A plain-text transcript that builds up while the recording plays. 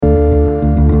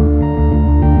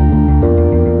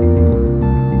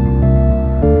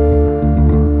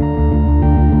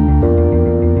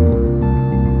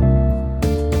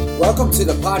Welcome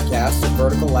to the podcast of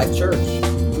Vertical Life Church.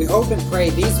 We hope and pray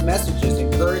these messages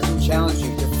encourage and challenge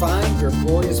you to find your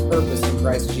glorious purpose in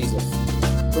Christ Jesus.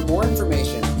 For more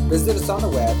information, visit us on the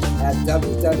web at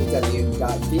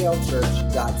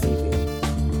www.vlchurch.tv.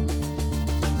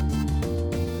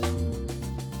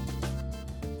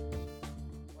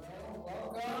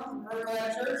 Welcome, Vertical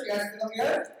Life Church. You guys feeling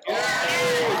good?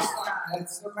 Yeah. I'm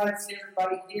so glad to see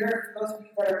everybody here. For those of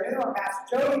you that are new, I'm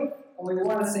Pastor Joey, and we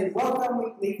want to say welcome.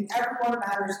 We believe everyone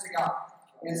matters to God,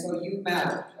 and so you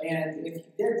matter. And if you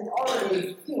didn't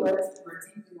already feel it, you're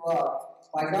deeply loved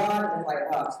by God and by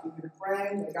us. We've been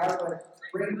praying that God would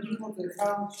bring people to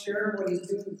come share what He's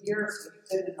doing here, so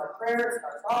He's in our prayers and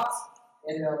our thoughts.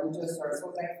 And we just are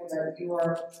so thankful that you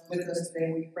are with us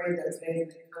today. We pray that today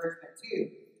is an encouragement to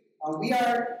you. We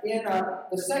are in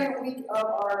the second week of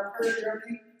our prayer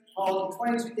journey called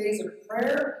 22 Days of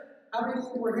Prayer. How many of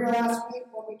you were here last week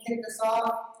when we kicked this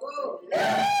off?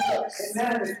 Yeah.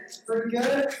 Amen. It's pretty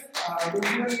good. We're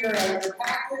doing your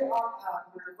packet on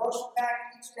your devotional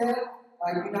packet each day,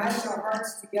 uniting our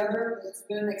hearts together. It's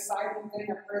been an exciting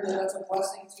thing. I pray that that's a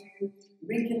blessing to you,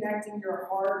 reconnecting your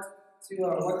heart to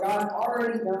what God's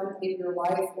already done in your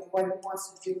life and what He wants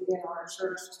to do in our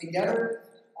church together.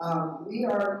 We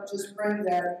are just praying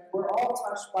that we're all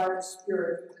touched by the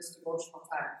Spirit in this devotional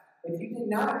time. If you did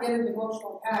not get a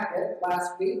devotional packet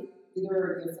last week,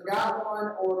 either you forgot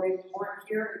one or maybe you weren't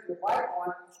here, if you'd like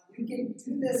one, you can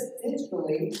do this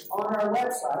digitally on our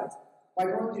website by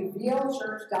going to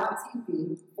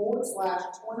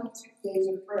vlchurch.tv/22 days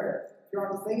of prayer. If you're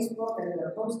on Facebook and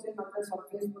they're posting on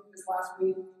Facebook this last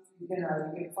week, you can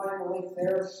find the link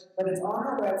there. But it's on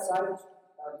our website,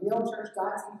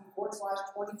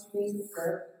 vlchurch.tv/22 days of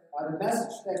prayer. The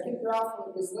message that kicked her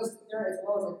off is listed there as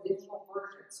well as a digital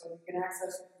version, so you can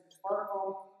access it from your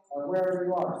smartphone or wherever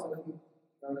you are. So if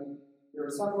you're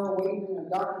somewhere waiting in a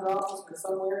doctor's office or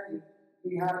somewhere,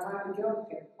 you have time to kill,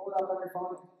 you can pull it up on your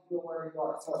phone and feel wherever you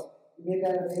are. So we made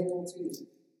that available to you.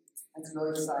 That's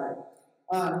really exciting.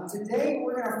 Today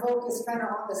we're going to focus kind of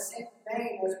on the same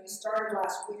vein as we started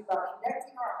last week about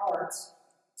connecting our hearts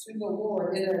to the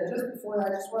Lord. And just before that, I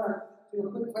just want to do a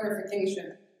quick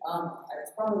clarification.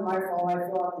 It's probably my fault. I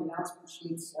fill out the announcement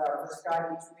sheets for Scott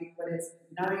each week, but it's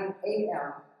 9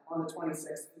 a.m. on the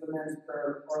 26th for the men's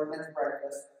prayer or the men's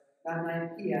breakfast, not 9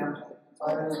 p.m. So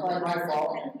it's probably my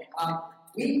fault.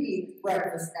 We eat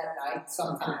breakfast at night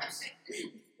sometimes.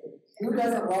 Who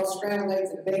doesn't love scrambled eggs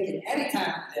and bacon any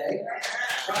time of the day?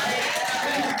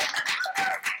 Right?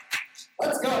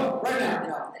 Let's go right now.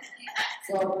 No.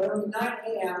 So it'll be 9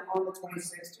 a.m. on the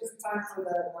 26th, just time for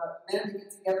the men to get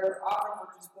together. Often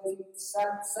we're just busy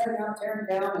setting up, tearing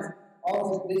down, and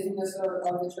all the busyness of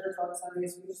the church on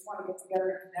Sundays. We just want to get together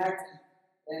and connect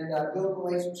and build a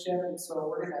relationship. And so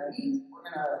we're going to eat, we're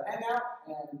going to hang out,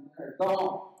 and we're going to go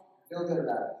home. Feel good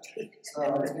about it. So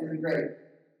it's going to be great.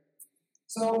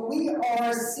 So we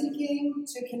are seeking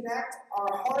to connect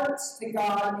our hearts to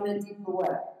God in a deeper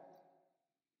way.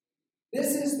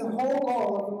 This is the whole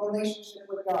goal of the relationship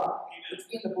with God,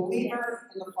 between the believer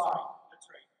and the Father. That's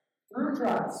right. Through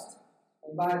Christ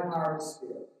and by the power of the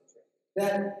Spirit.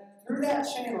 That through that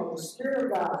channel, the Spirit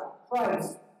of God,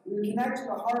 Christ, we would connect to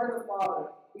the heart of the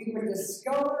Father. We would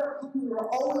discover who we were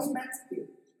always meant to be.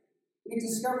 We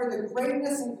discover the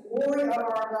greatness and glory of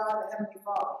our God, the Heavenly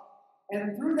Father.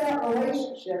 And through that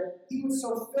relationship, He would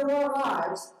so fill our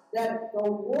lives that the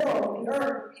world, the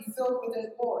earth, would be filled with His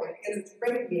glory because it's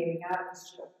radiating out of His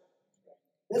children.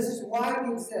 This is why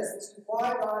we exist. This is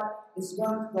why God has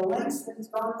gone through the lengths that He's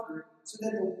gone through so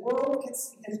that the world can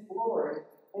see His glory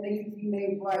and it can be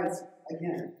made right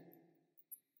again.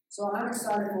 So I'm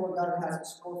excited for what God has in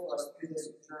store for us through this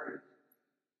journey.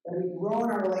 That we grow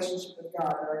in our relationship with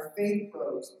God, that our faith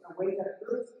grows in a way that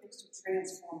really begins to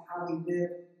transform how we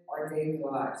live our daily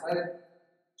lives.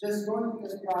 Just going through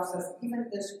this process, even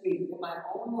this week, in my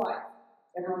own life,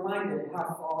 and reminded how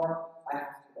far I have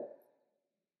to go.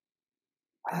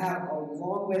 I have a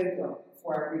long way to go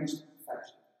before I reach the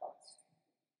perfection of Christ.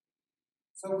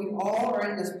 So we all are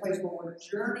in this place where we're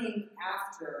journeying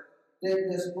after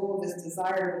this goal, this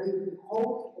desire to be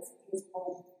holy as He is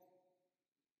holy.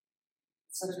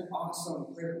 It's such an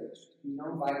awesome privilege to be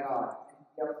known by God and to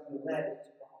be able to be led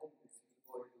into the holiness and the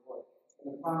glory of the Lord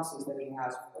and the promises that He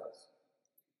has for us.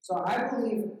 So I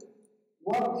believe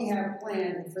what we have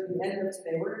planned for the end of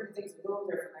today, we're going to do things a little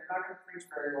different. I'm not going to preach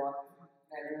very long.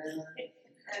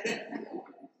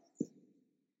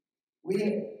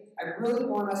 I really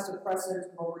want us to press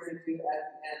into what we're going to do at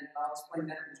the end. I'll explain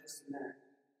that in just a minute.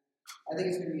 I think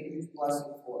it's going to be a huge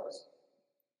blessing for us.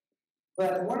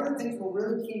 But one of the things we're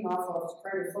really keying off of,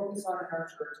 trying to focus on in our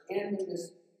church and in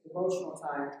this devotional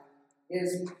time,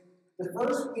 is the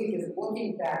first week is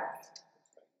looking back.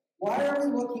 Why are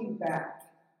we looking back?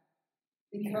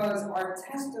 Because our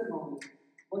testimony,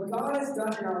 what God has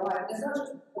done in our life, it's not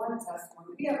just one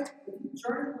testimony. If you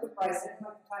journey with Christ at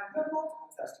one time, you have multiple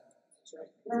testimonies. Right?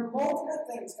 There are multiple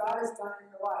things God has done in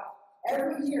your life.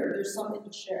 Every year, there's something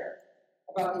to share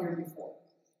about the year before.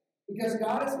 Because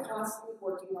God is constantly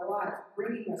working in our lives,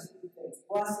 bringing us new things,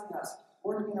 blessing us,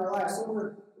 working in our lives. So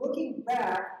we're looking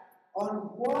back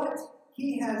on what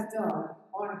He has done,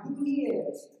 on who He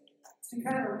is, to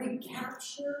kind of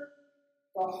recapture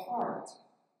the heart,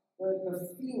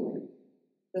 the feeling,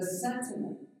 the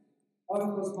sentiment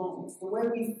of those moments, the way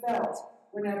we felt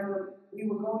whenever we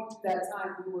were going through that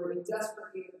time, we were in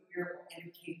desperate need of a miracle, and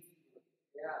it came through.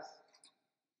 Yes.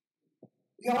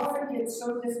 We often get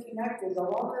so disconnected. The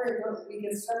longer it goes, we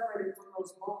get separated from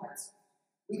those moments.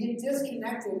 We get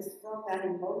disconnected from that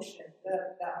emotion,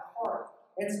 that heart.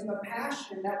 And so the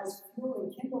passion that was fueled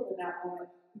and kindled in that moment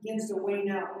begins to wane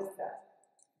out with that.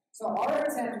 So our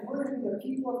intent, we're going to be the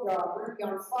people of God. We're going to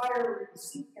be on fire. We're going to be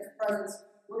seeking His presence.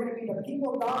 We're going to be the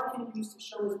people God can use to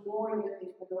show His glory in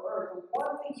the earth. The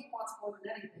one thing He wants more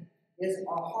than anything is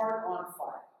a heart on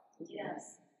fire.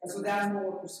 Yes. And so that's what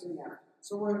we're pursuing now.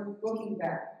 So we're looking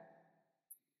back.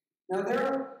 Now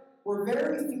there were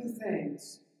very few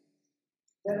things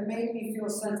that made me feel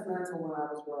sentimental when I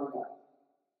was growing up.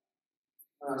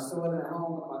 When I was still living at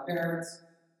home with my parents,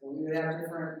 and we would have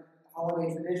different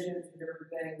holiday traditions and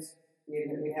different things.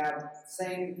 We have the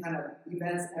same kind of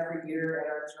events every year at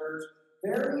our church.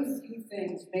 Very few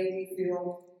things made me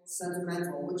feel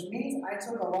sentimental, which means I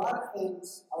took a lot of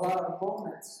things, a lot of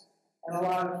moments, and a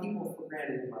lot of people for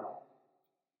granted in my life.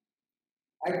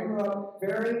 I grew up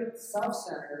very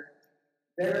self-centered,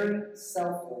 very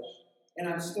selfish, and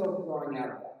I'm still growing out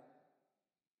of that.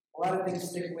 A lot of things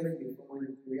stick with you from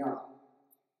when you're young.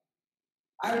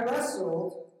 I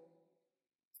wrestled,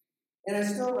 and I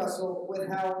still wrestle with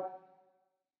how,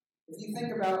 if you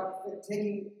think about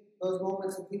taking those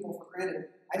moments of people for granted,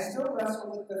 I still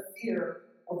wrestle with the fear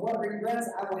of what regrets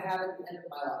I will have at the end of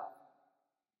my life.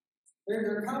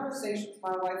 There are conversations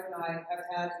my wife and I have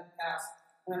had in the past,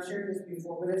 and I've shared this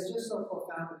before, but it's just so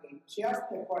profound to me. She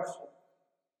asked me a question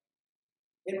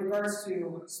in regards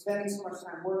to spending so much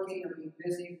time working or being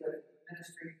busy with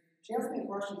ministry. She asked me a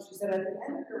question. She said, at the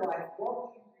end of your life, what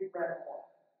will you regret more?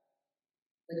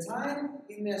 The time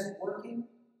you missed working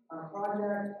on a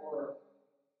project or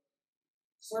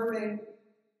serving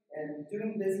and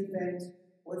doing busy things,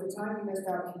 or the time you missed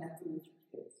out connecting with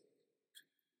your kids?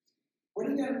 What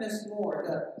are you going to miss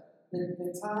more?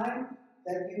 The time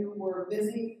that you were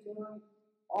busy doing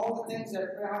all the things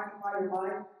that preoccupy your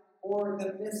mind, or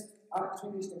the missed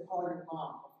opportunities to call your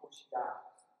mom before she died?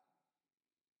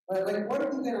 What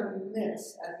are you going to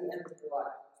miss at the end of your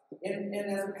life? And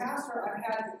as a pastor, I've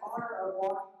had the honor of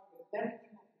walking with many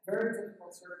people in very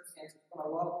difficult circumstances when a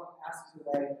loved one passes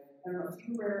away. And on a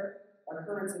few rare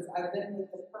occurrences, I've been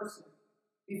with the person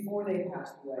before they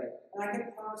passed away. And I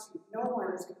can promise you, no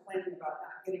one is complaining about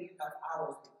not getting enough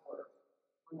hours of work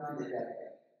on their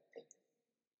deathbed.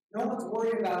 No one's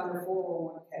worried about their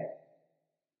 401k.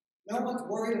 No one's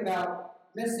worried about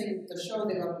missing the show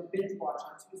they love to binge watch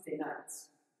on Tuesday nights.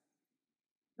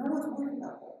 No one's worried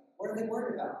about that. What are they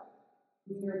worried about?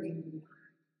 Who they're leaving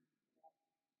behind.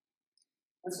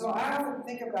 And so I often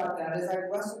think about that as I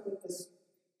wrestle with this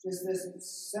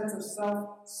sense of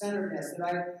self-centeredness that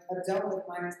I have dealt with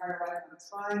my entire life. I'm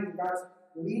trying, and God's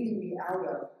leading me out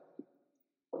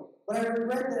of. But I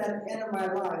regret that at the end of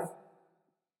my life,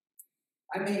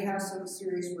 I may have some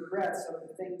serious regrets of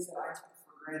the things that I took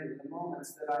for granted, the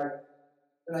moments that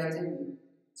I didn't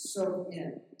soak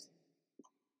in.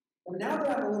 But now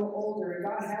that I'm a little older, and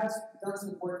God has done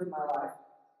some work in my life,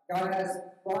 God has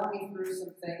brought me through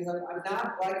some things. I'm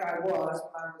not like I was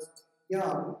when I was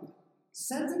young.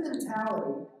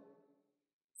 Sentimentality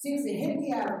seems to hit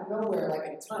me out of nowhere like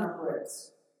a ton of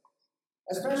bricks.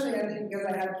 Especially, I think, because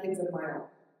I have kids of my own.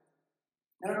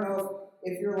 I don't know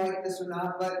if you're like this or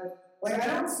not, but I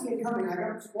don't see it coming.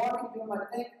 I'm just walking, doing my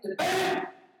thing, and bam!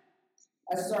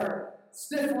 I start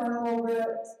sniffling a little bit.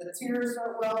 The tears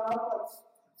start welling up.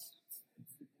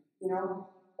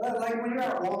 But when you're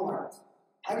at Walmart,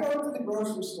 I go to the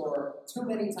grocery store too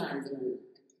many times in a week.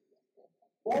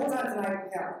 More times than I can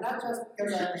count. Not just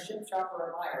because I'm a ship shopper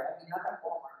or Meijer. I mean, not at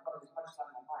Walmart, but as much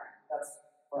time at Meijer. That's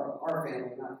for our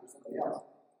family, not for somebody else.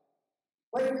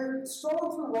 But if you're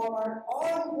strolling through Walmart, all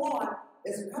you want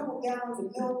is a couple gallons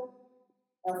of milk,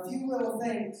 a few little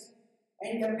things,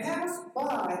 and you pass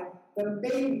by the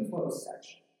baby clothes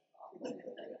section.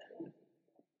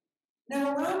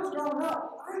 Now, when I was growing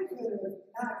up, I could have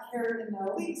not cared in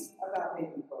the least about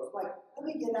baby clothes. Like, let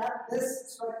me get out of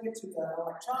this so I can get to the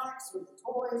electronics or the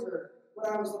toys or what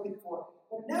I was looking for.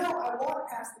 But now I walk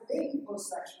past the baby clothes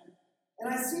section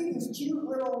and I see these cute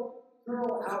little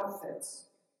girl outfits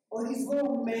or these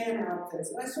little man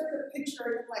outfits. And I start to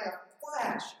picture it like a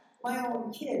flash, my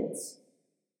own kids.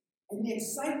 And the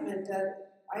excitement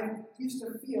that I used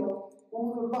to feel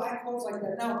when we would buy clothes like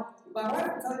that. Now, my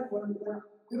wife will tell you when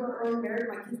we were early married,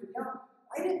 my kids were young,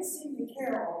 I didn't seem to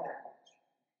care all that much.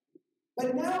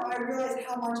 But now I realize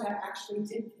how much I actually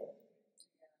did care.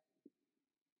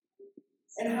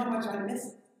 And how much I miss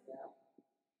it.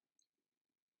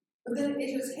 But then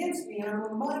it just hits me, and I'm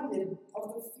reminded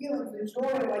of the feeling, the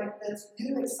joy, like that's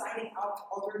new, exciting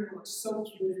outfit that looks so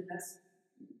cute in this.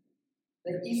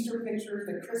 The Easter pictures,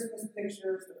 the Christmas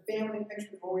pictures, the family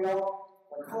pictures where we all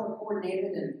are color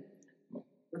coordinated and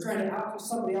we're trying to outdo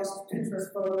somebody else's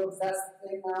Pinterest photos. That's the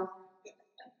thing now.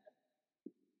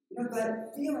 You know,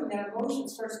 that feeling, that emotion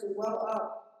starts to well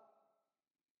up.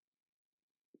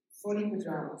 Footy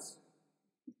pajamas.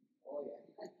 Oh,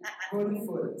 yeah. Footy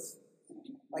footies.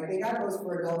 Like they got those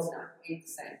for adults now. Ain't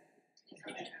the same.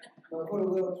 They'll put a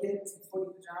little kid in some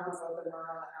footy pajamas, let them run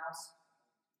around the house.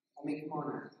 I mean, come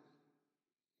on now.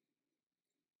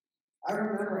 I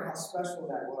remember how special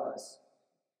that was.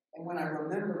 And when I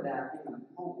remember that in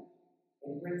a moment,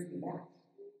 it brings me back.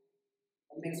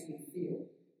 It makes me feel.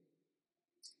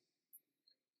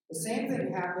 The same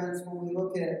thing happens when we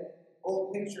look at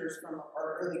old pictures from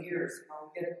our early years.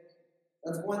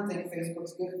 That's one thing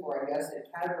Facebook's good for, I guess. It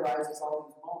categorizes all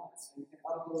these moments. You can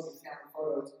upload these kind of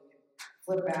photos. You can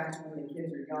flip back to when the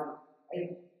kids are young.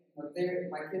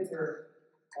 My kids are,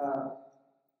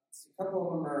 a couple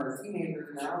of them are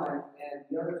teenagers now, and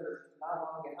the others are not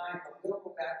long behind, but they'll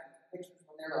go back to pictures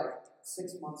when they're like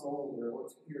 6 months old or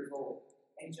 2 years old,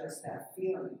 and just that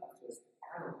feeling of just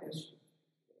adoration.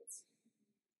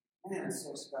 Man, it's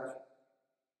so special.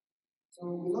 So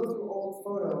when we look through old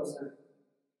photos and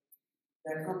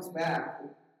that comes back,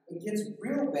 it gets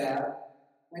real bad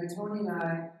when Tony and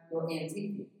I go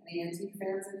antiquing. Any antique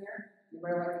fans in here?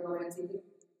 Anybody like to go antiquing?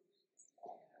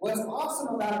 What's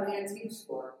awesome about an antique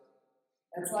store,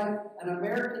 it's like an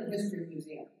American history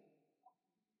museum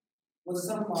with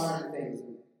some modern things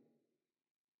in it.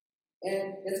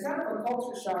 And it's kind of a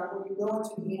culture shock when you go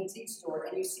into the antique store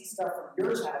and you see stuff from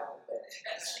your childhood there.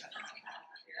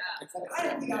 It's like, I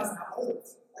didn't think I was that old.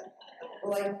 Or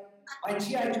like, my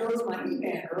G.I. Joes and my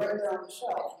He-Man are right there on the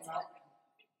shelf, you know?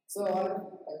 So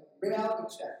I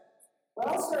reality check. But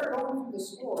I'll start going through the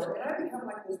store, and I become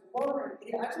like this boring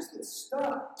idiot. I just get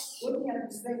stuck looking at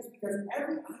these things because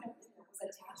every item in there was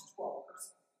attached to a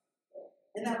person.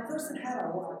 And that person had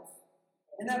a life.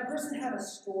 And that person had a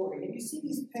story. And you see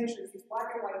these pictures, these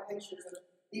black and white pictures of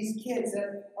these kids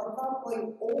that are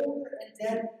probably older and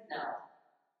dead now.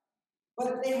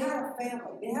 But they had a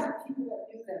family. They had people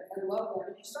that knew them and loved them.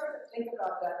 And you start to think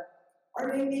about that.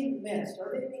 Are they being missed?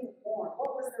 Are they being born?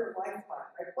 What was their life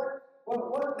like? Right?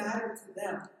 What mattered to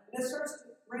them? And it starts to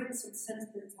bring some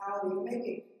sentimentality.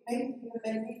 Maybe even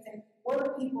make me think, what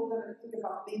are people going to think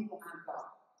about me when I'm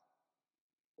gone?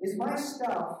 Is my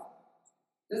stuff,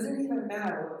 does it even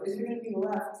matter? Or is it going to be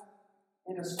left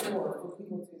in a store for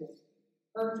people to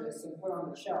purchase and put on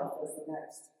the shelf as the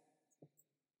next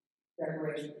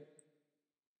decoration?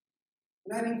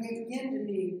 And I begin to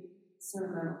be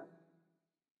sentimental.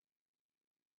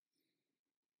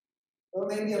 Though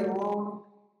maybe alone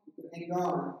and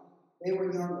gone, they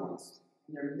were young ones.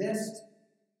 And they're missed.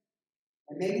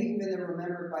 And maybe even they're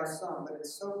remembered by some, but it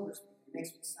sobers me. It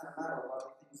makes me sentimental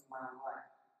about the things in my own life.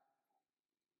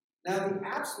 Now, the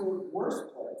absolute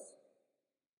worst place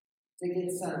to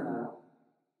get sentimental,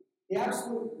 the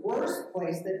absolute worst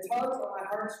place that tugs on my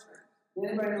heartstrings.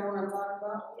 Anybody know what I'm talking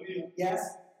about?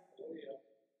 Yes?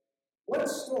 What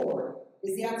store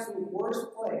is the absolute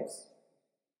worst place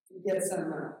to get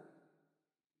sentimental?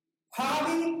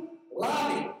 Hobby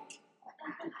Lobby.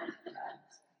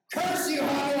 Curse you,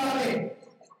 Hobby Lobby.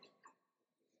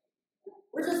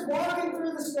 We're just walking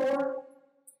through the store,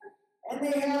 and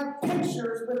they have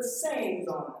pictures with sayings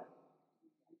on them.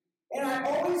 And I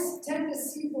always tend to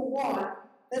see the one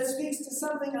that speaks to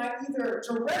something I'm either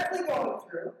directly going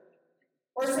through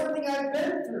or something I've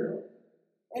been through.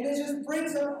 And it just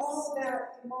brings up all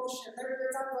that emotion.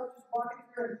 They're talking about just walking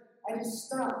through, and I just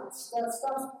stop. It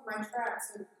stops my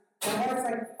tracks. And my wife's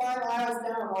like 5 aisles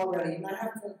down already, and I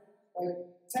have to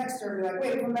text her and be like,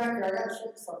 wait, come back here, I gotta show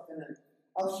you something. And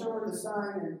I'll show her the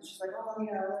sign, and she's like, oh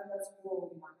yeah, that's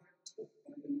cool.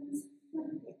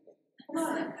 Come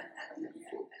on.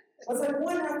 It's like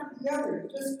one after the other. You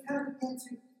just kind of begin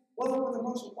to well up with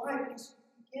emotion. Why? Because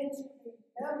you begin to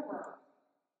remember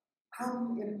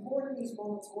how important these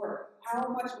moments were, how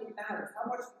much it matters, how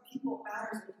much people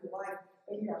matters in your life,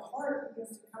 and your heart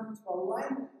begins to come into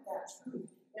alignment with that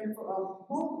truth. And for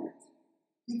a moment,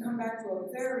 you come back to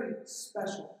a very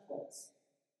special place.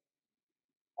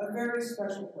 A very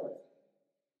special place.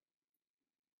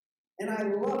 And I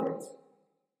love it.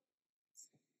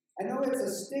 I know it's a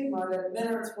stigma that men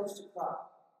aren't supposed to cry.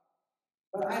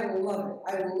 But I love it.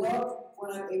 I love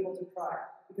when I'm able to cry.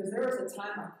 Because there was a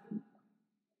time I couldn't cry.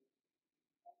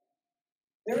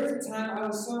 There was a time I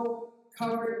was so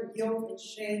covered in guilt and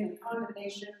shame and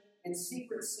condemnation and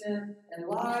secret sin and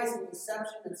lies and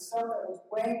deception and stuff that was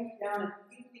weighing me down and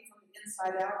eating me from the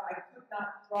inside out. I could not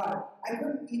cry. I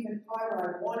couldn't even cry when I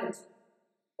wanted to.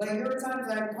 Like, there were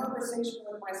times I had a conversation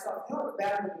with myself. You know what's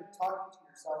bad when you're talking to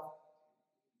yourself?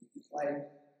 Like,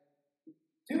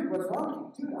 dude, what's wrong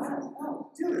with you? Dude, I don't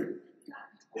know. Dude.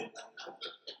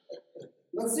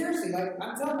 But seriously, like,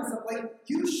 I'm telling myself, like,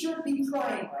 you should be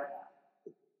crying right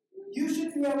now. You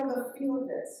should be able to feel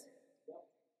this.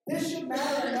 This should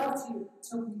matter enough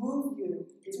to move you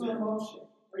to emotion.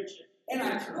 And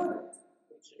I couldn't.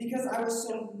 Because I was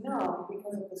so numb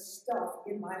because of the stuff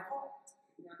in my heart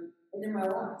and in my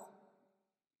life.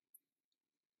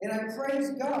 And I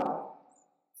praise God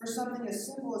for something as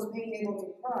simple as being able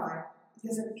to cry,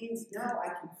 because it means now I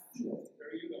can feel.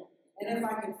 There you go. And if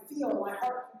I can feel, my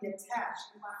heart can be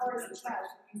attached. If my heart is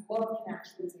attached, it means love can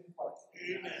actually take place.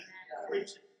 Amen.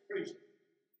 Preach it. Preach it.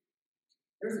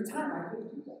 There's a time I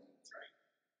couldn't do that. That's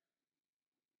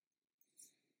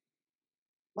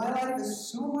right. My life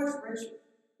is so much richer.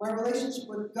 My relationship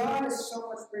with God is so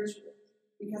much richer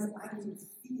because I can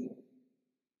feel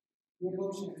the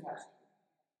emotion attached to it.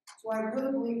 So I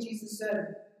really believe Jesus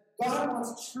said, God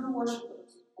wants true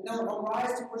worshipers, and they'll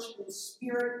arise to worship in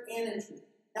spirit and in truth.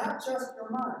 Not just in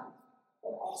your mind,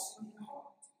 but also in your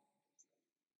heart.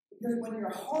 Because when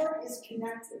your heart is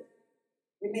connected,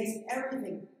 it makes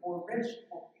everything more rich,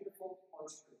 more beautiful, more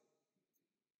true.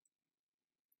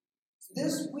 So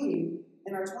this week,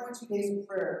 in our 22 days of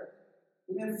prayer,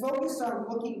 we've been focused on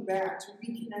looking back to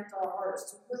reconnect our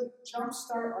hearts, to really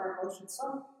jumpstart our emotions.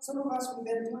 Some of us, we've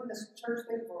been doing this church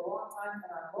thing for a long time,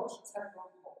 and our emotions have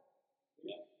grown cold.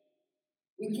 Yeah.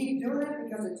 We keep doing it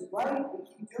because it's right. We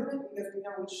keep doing it because we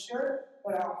know we should,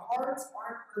 but our hearts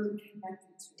aren't really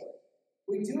connected to it.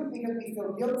 We do it because we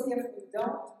feel guilty if we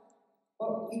don't,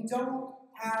 but we don't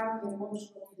have the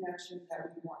emotional connection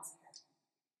that we once had.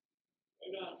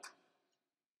 Amen.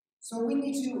 So we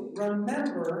need to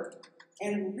remember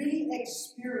and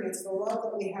re-experience the love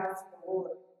that we have for the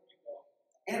Lord.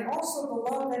 And also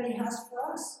the love that He has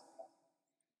for us.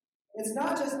 It's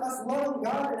not just us loving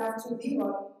God enough to be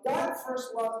loved. God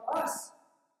first loved us.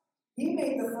 He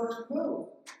made the first move.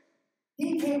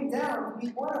 He came down to be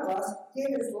one of us,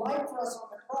 gave His life for us on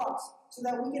the cross so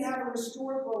that we can have a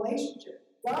restored relationship.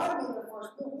 God made the first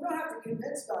move. We don't have to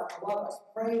convince God to love us.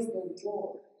 Praise the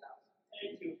Lord.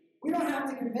 Thank you. We don't have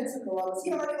to convince Him to love us.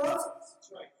 He already loves us.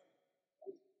 That's right.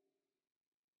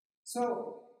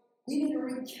 So we need to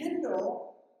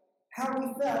rekindle how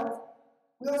we felt.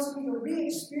 We also need to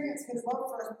re-experience His love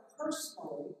for us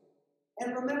personally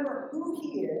and remember who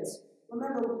He is,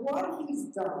 remember what He's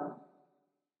done,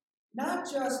 not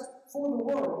just for the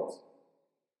world,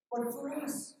 but for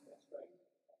us. That's right.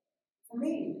 For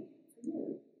me, for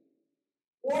you.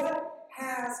 What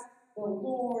has the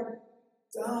Lord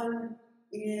done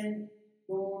in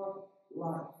your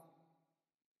life?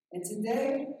 And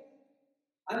today,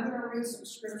 I'm going to read some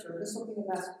scripture. This will be the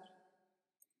message.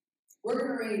 We're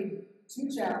going to read 2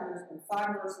 chapters and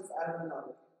 5 verses out of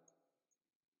another.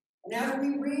 And as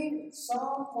we read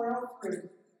Psalm 103,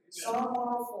 Psalm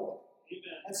 104, Amen.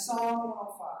 and Psalm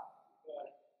 105,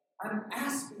 I'm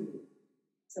asking you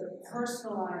to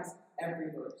personalize every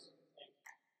verse.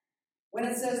 When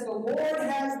it says, the Lord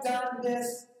has done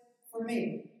this for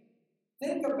me,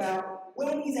 think about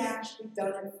when He's actually done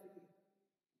it for you.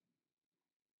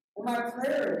 And my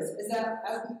prayer is that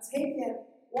as we take in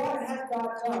what has God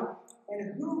done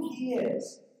and who He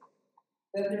is,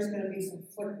 that there's going to be some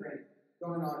flickering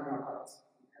going on in our hearts.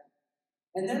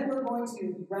 And then we're going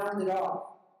to round it off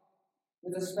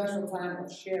with a special time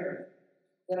of sharing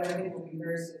that I think will be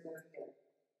very significant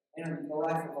in the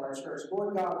life of our church.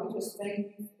 Lord God, we just thank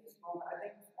You for this moment. I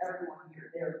thank You for everyone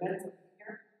here. They are meant to be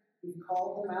here. You've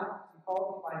called them out. You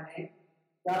called them by name.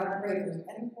 God, I pray if there's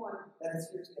anyone that is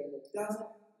here today that doesn't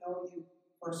know You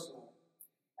personally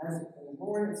as the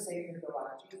Lord and Savior of their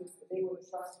life, Jesus, that they would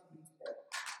trust in You today.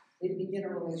 They'd begin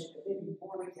a relationship. They'd be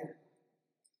born again.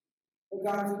 But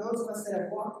God, for those of us that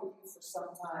have walked with You for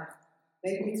some time,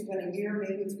 maybe it's been a year,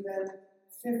 maybe it's been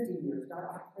 50 years. God,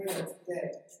 I pray that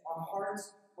today our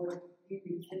hearts would be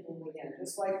rekindled again.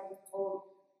 Just like we told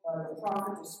the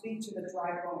prophet to speak to the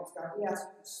dry bones. God, we ask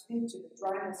you to speak to the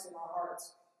dryness in our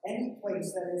hearts. Any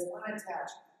place that is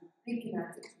unattached, be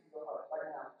connected to your heart right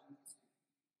now, in Jesus'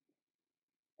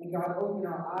 name. And God, open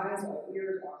our eyes, our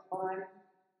ears, our mind.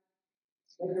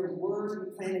 Let your words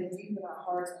be planted deep in our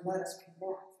hearts and let us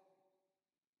connect.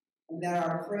 And that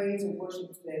our praise and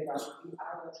worship today, God, will be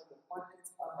out of the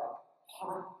abundance of a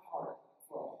hot heart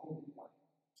for a holy God.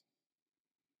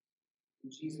 In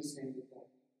Jesus' name we pray.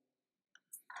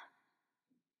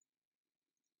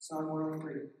 Psalm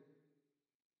 103.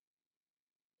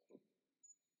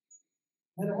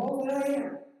 And all that I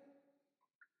am,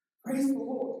 praise the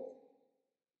Lord.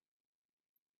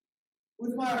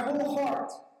 With my whole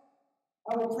heart,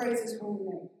 I will praise his holy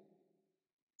name.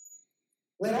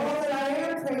 Let all that I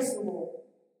am praise the Lord.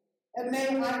 And may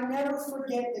I never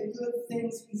forget the good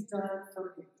things he's done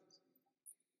for me.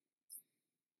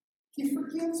 He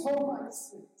forgives all my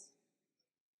sins.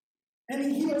 And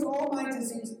he heals all my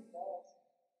diseases.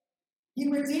 He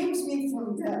redeems me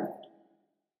from death.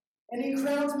 And he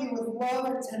crowns me with love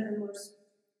and tender mercy.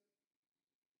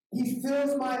 He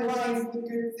fills my life with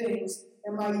good things,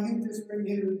 and my youth is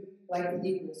renewed like the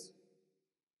eagles.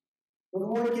 The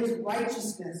Lord gives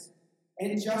righteousness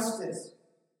and justice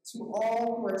to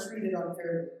all who are treated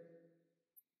unfairly.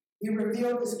 He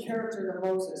revealed his character to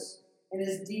Moses and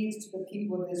his deeds to the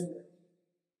people of Israel.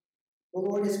 The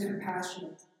Lord is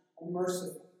compassionate and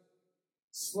merciful,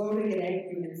 slow to get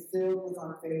angry and filled with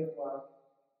unfailing love.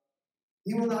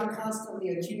 He will not constantly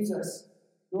accuse us,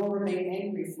 nor remain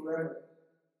angry forever.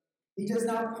 He does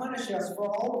not punish us for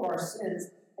all of our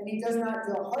sins, and he does not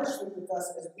deal harshly with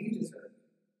us as we deserve.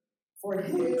 For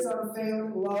his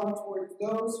unfailing love toward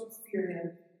those who fear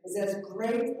him is as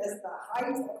great as the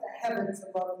height of the heavens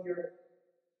above the earth.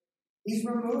 He's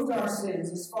removed our sins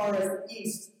as far as the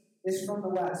east is from the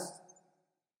west.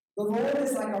 The Lord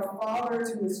is like a father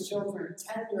to his children,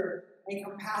 tender and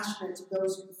compassionate to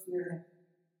those who fear him.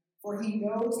 For he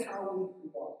knows how weak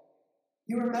we are.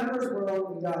 He remembers we're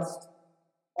only dust.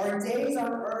 Our days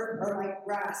on earth are like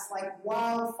grass, like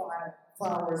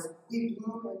wildflowers. We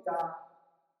bloom and die.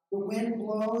 The wind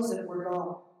blows and we're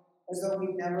gone, as though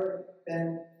we've never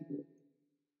been here.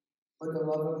 But the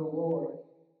love of the Lord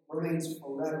remains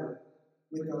forever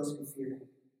with those who fear him.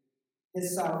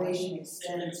 His salvation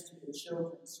extends to the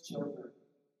children's children,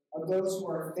 of those who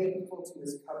are faithful to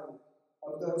his covenant,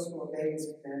 of those who obey his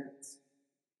commandments.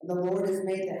 And the Lord has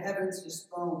made the heavens his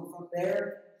throne. From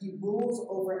there he rules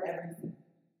over everything.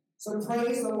 So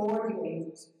praise the Lord, you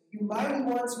angels, you mighty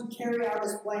ones who carry out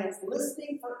his plans,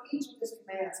 listening for each of his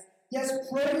commands. Yes,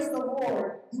 praise the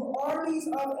Lord, you armies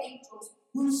of angels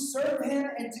who serve him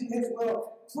and do his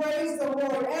will. Praise the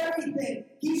Lord, everything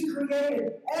he's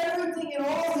created, everything in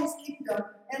all his kingdom,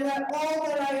 and let all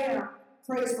that I am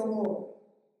praise the Lord.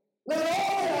 Let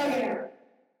all that I am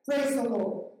praise the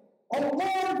Lord. Oh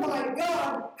Lord, my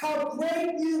God, how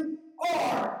great you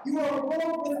are. You are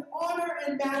robed with honor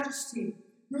and majesty.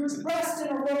 You're dressed in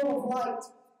a robe of light.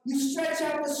 You stretch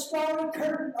out the starry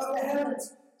curtain of the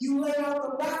heavens. You lay out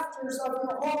the rafters of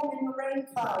your home in the rain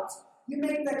clouds. You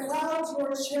make the clouds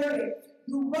your chariot.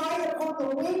 You ride upon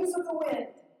the wings of the wind.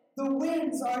 The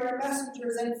winds are your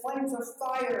messengers, and flames of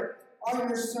fire are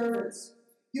your servants.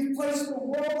 You placed the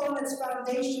world on its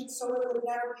foundation so it would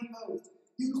never be moved.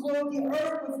 You clothed the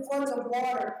earth with floods of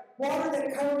water, water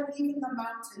that covered even the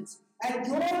mountains. At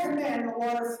your command the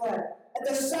water fled. At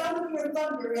the sound of your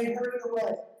thunder it hurried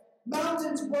away.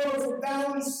 Mountains rose and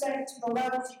valleys sank to the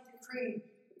levels you decreed.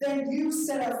 Then you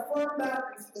set a firm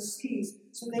boundary for the seas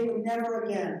so they would never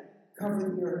again cover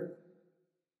the earth.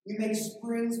 You make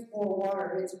springs pour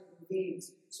water into the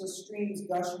ravines so streams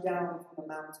gush down from the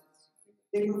mountains.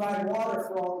 They provide water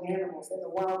for all the animals, and the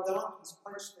wild donkeys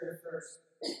quench their thirst.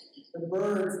 The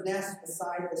birds nest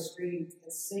beside the streams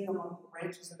and sing among the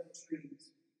branches of the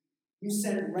trees. You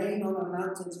send rain on the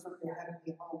mountains from your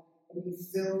heavenly home, and you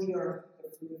fill the earth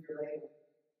with the fruit of your labor.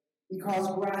 You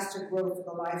cause grass to grow for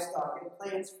the livestock and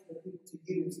plants for the people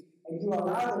to use, and you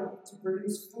allow them to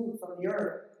produce food from the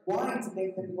earth, wine to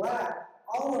make them glad,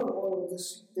 olive oil to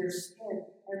soothe their skin,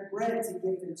 and bread to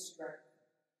give them strength.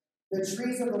 The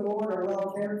trees of the Lord are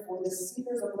well cared for, the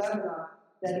cedars of Lebanon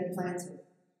that he planted.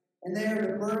 And there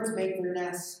the birds make their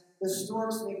nests, the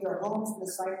storks make their homes in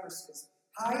the cypresses.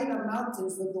 High in the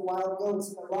mountains live the wild goats,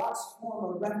 and the rocks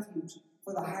form a refuge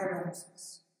for the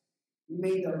hyraxes. You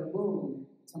made the moon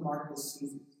to mark the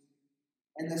seasons,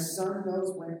 and the sun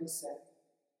knows when to set.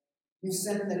 You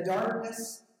send the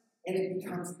darkness, and it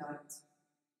becomes night.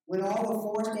 When all the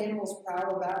forest animals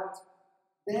prowl about,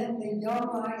 Then the young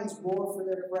lions roar for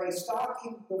their prey,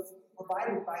 stalking the food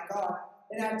provided by God.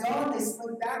 And at dawn they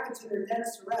slip back into their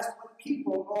dens to rest when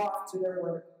people go off to their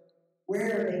work,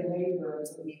 where they labor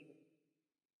until evening.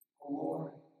 Oh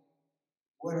Lord,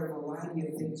 what a variety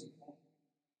of things you made.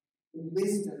 In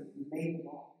wisdom you made them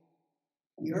all.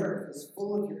 The earth is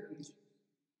full of your creatures.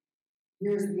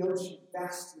 Here is the ocean,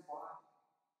 vast and wide,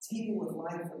 teeming with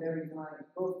life of every kind,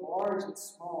 both large and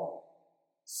small.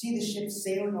 See the ships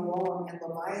sailing along, and the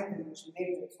Leviathan which you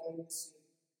made to play in the sea.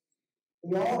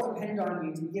 They all depend on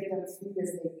you to give them food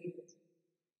as they need it.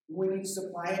 When you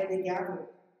supply it, they gather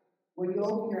it. When you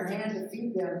open your hand to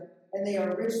feed them, and they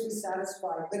are richly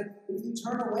satisfied. But if you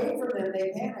turn away from them,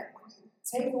 they panic. When you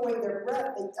take away their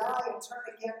breath, they die and turn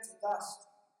again to dust.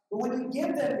 But when you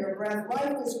give them your breath,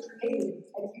 life is created,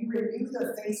 and you renew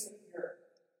the face of the earth.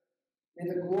 May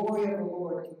the glory of the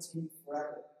Lord continue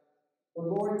forever. The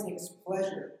Lord takes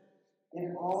pleasure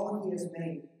in all he has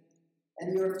made,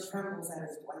 and the earth trembles at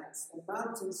his glance. The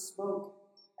mountains smoke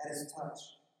at his touch.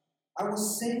 I will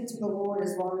sing to the Lord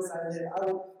as long as I live. I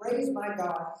will praise my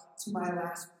God to my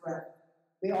last breath.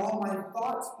 May all my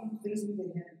thoughts be pleasing to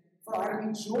him, for I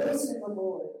rejoice in the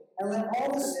Lord. And let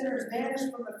all the sinners vanish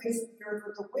from the face of the earth,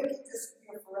 let the wicked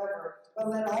disappear forever. But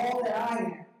let all that I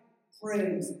am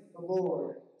praise the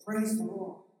Lord. Praise the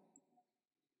Lord.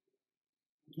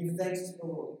 Give thanks to the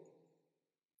Lord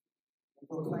and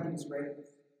proclaim his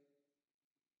greatness.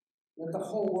 Let the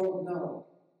whole world know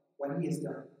what he has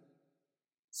done.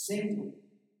 Sing to him.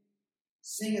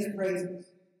 Sing his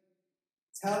praises.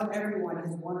 Tell everyone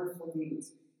his wonderful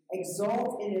deeds.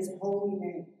 Exalt in his holy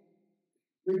name.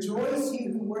 Rejoice,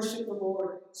 you who worship the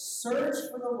Lord. Search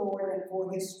for the Lord and for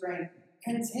his strength.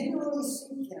 Continually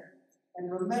seek him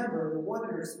and remember the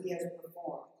wonders he has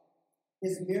performed,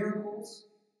 his miracles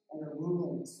and the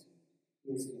rulings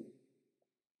he has made.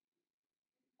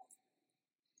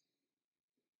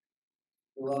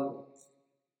 Beloved,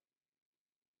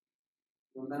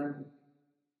 remember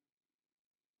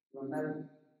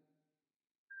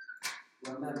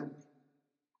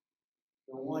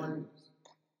the wonders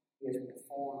he has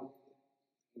performed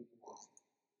in your life.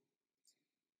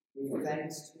 Give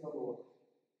thanks to the Lord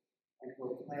and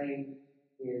proclaim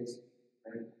his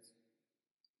greatness.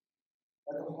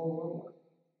 Let the whole world know.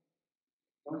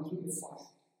 Don't keep it silent.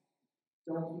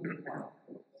 Don't keep it quiet.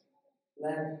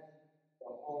 Let the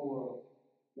whole world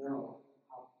know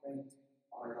how great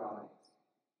our God is.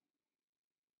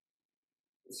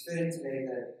 It's fitting today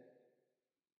that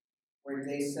we're in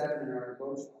day 7 in our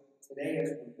devotion. Today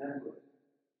is remembering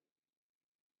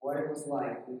what it was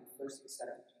like when we first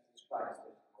accepted Jesus Christ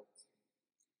as Lord and Savior.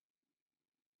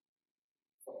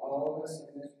 For all of us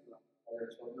in this room that are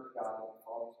children of God and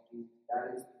called to Jesus, that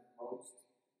is the most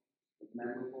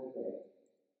memorable day of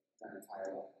our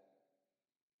entire life.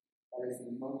 That is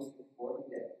the most important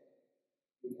day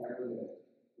we've ever lived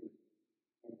in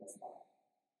this life.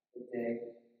 The day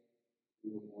we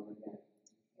were born again and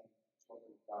became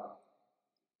children of God.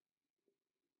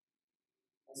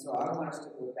 And so I want us to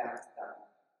go back to that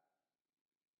moment.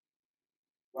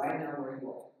 Right now where you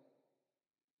are.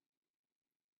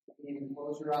 You can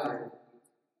close your eyes.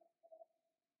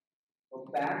 Go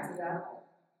back to that moment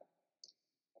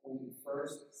when you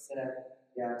first said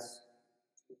yes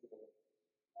to the Lord.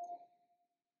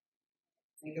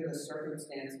 Think of the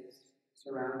circumstances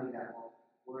surrounding that moment.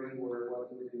 Where you were,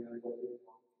 what you were doing, what you were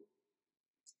going through.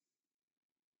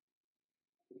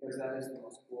 Because that is the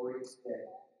most glorious day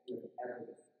you have ever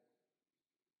lived.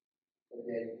 The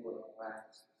day you were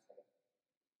miraculously saved.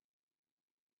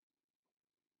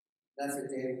 That's a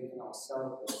day we can all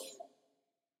celebrate.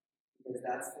 Because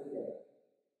that's the day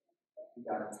you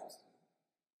got a testimony.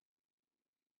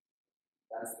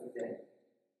 That's the day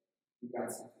you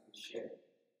got something to share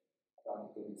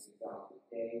about the goodness of God. The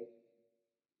day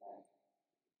that.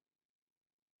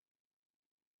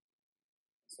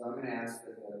 So I'm going to ask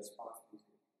for the response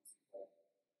music to play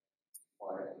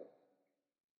quietly.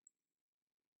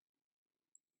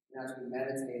 And as we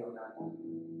meditate on that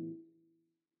moment,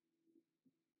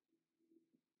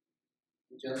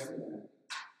 in just a minute,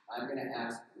 I'm going to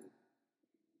ask you to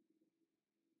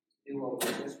do what we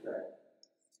just read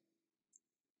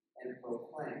and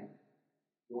proclaim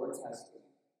your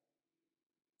testimony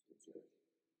to the church.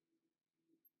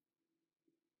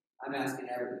 I'm asking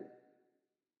everyone.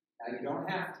 Now, you don't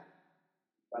have to,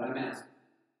 but I'm asking.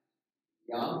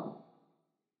 Young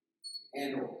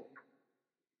and old,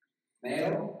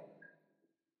 male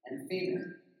and female,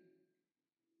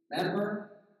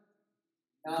 member,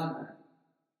 non-member.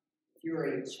 If you're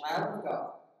a child of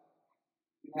God,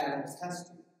 you have a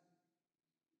testimony,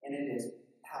 and it is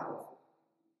powerful.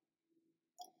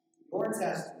 Your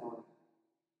testimony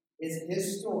is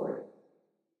His story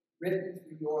written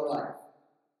through your life.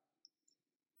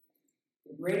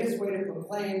 The greatest way to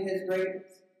proclaim His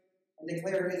greatness and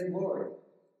declare His glory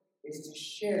is to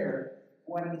share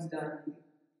what He's done for you.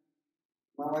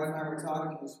 My wife and I were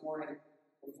talking this morning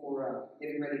before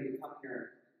getting ready to come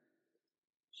here.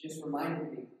 She just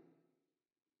reminded me,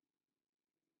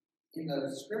 in the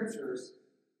scriptures,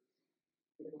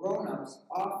 the grown-ups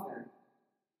often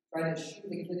try to shoo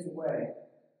the kids away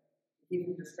to keep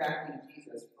them distracting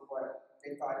Jesus for what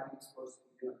they thought He was supposed to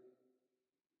be doing.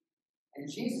 And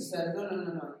Jesus said, no,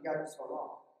 you got this all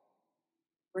wrong.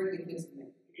 Bring the kids to me.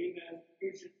 Amen.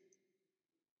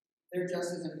 They're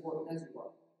just as important as you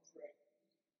are.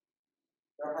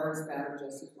 Their hearts matter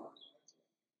just as much.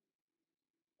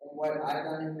 And what I've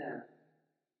done in them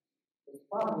is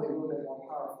probably a little bit more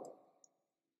powerful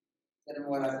than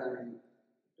what I've done in you.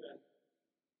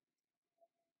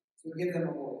 So give them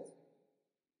a voice.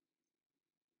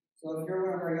 So if you're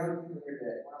one of our young people here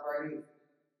today, one of our youth,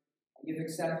 and you've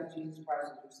accepted Jesus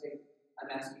Christ as your Savior, I'm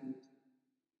asking you to.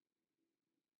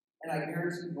 And I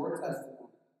guarantee your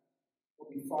testimony will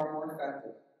be far more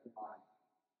effective than mine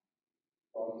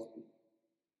for all these people.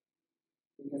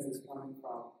 Because it's coming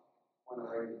from one of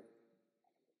our youth.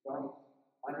 Don't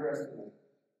underestimate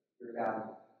your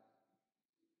value.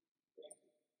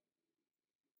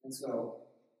 And so,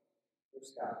 here's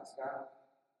Scott. Scott,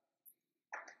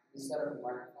 you set up the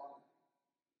microphone.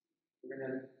 We're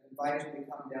going to invite you to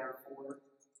come down forward.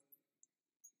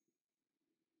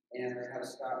 And we're going to have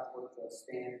Scott work the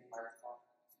stand microphone.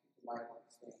 The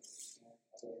microphone stand.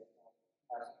 Okay.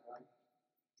 Pass it around.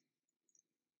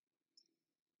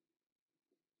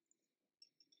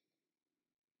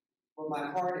 What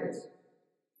my heart is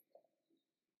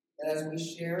that as we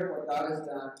share what God has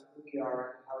done, who we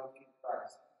are, and how we came to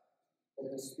Christ, that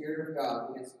the Spirit of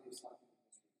God begins to do something in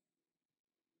this room.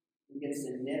 He begins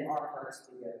to knit our hearts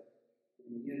together in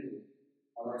the unity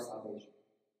of our salvation.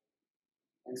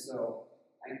 And so,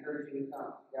 I encourage you to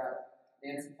come. We got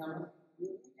Nancy coming.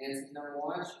 Nancy's number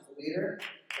one. She's the leader.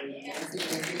 Nancy.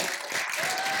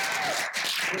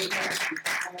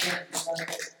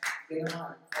 Get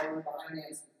on. Forward behind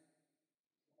Nancy.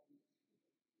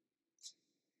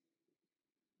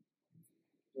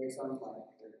 Jason,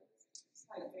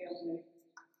 Hi, family.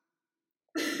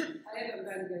 I haven't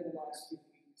been here the last few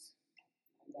weeks.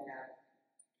 I'm bad.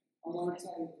 I want to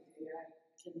tell you that the day I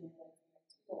came here to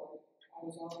the Lord, I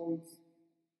was always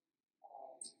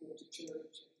going to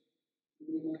church, and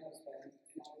me and my husband,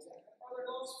 and I was at my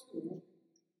brother-in-law's funeral,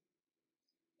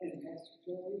 and Pastor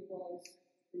Joey was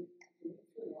in the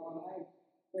funeral, and I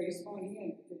raised my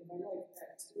hand to give my life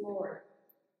back to the Lord.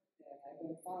 And I've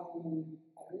been following him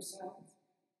ever since.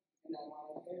 And I want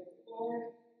to thank the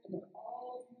Lord and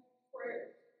all of you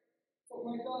prayers for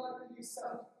my daughter,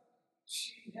 Lisa.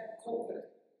 She had COVID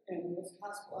and was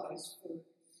hospitalized for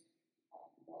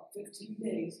about 15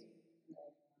 days. And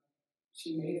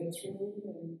she made it through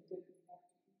and didn't have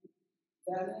to be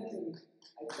vetted. And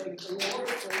I thank the Lord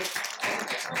for all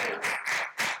the prayers.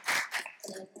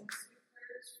 And I want to say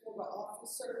prayers for the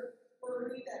officer,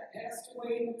 Bernie, that passed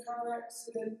away in the car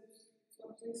accident,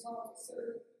 the police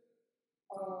officer.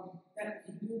 That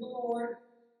he knew the Lord,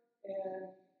 and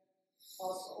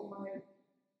also my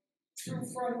true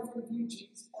friend from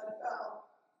Eugene, Annabelle,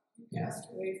 he passed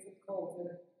away from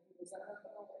COVID. He was on a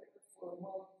ventilator for a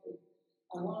month.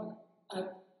 And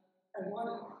I want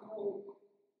to know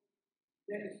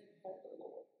that he had the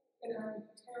Lord. And I'm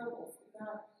terrible for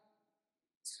not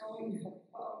telling him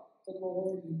about the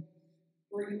Lord and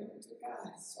bringing him to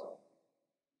God. So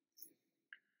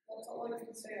that's all I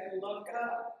can say. I love God.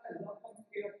 I love my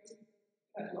family.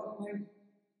 I love my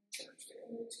church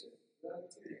family too. Love you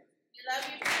too. We love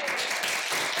you too.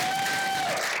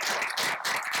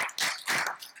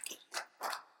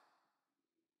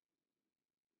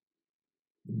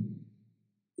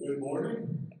 Good morning.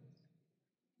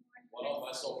 Well,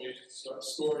 my salvation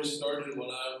story started when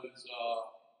I was,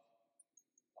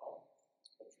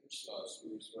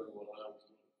 story started when I was a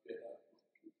little kid.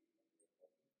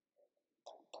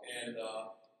 And,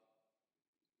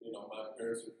 my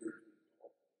parents were Christians.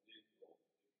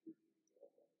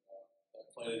 I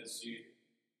planted a seed in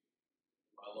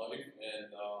my life,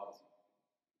 and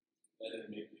that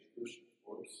didn't make me a Christian, of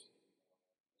course.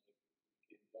 I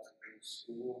came back to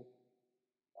school.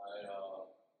 I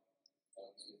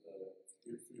was in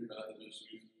the Free Methodist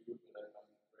Youth Group, and I got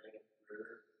praying a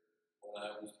prayer when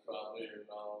I was probably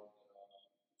around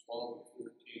 12 or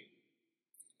 13.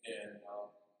 And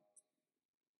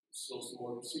still some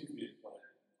more seeds being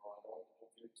planted. I don't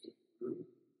think it took root.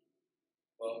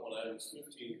 But when I was 15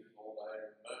 years old, I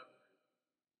remember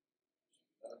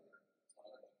the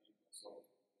time I gave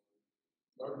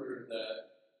remember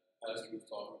that Pastor was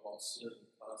talking about sin and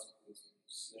consequences of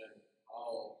sin and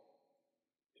how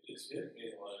it just hit me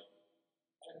like,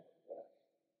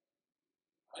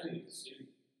 I need to see.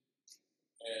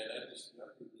 And I just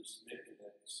remember just making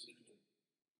that decision.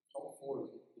 Come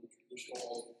forward with the traditional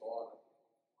altar call.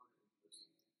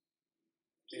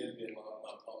 And be allowed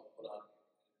not to put on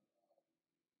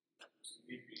just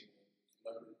weeping and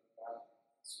remember God,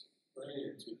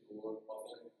 praying to the Lord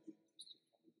authentically just to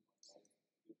come into my life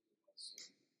and give me my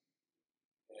sin.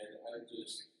 And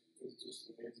it's just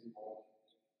an amazing moment.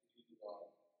 He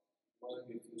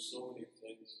led me through so many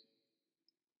things.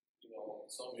 You know,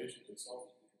 salvation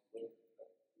itself is being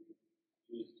delivered.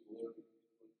 He is delivered.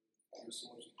 There's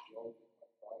so much junk in my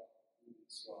life.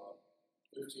 It's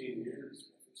 15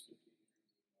 years, my first 15 years.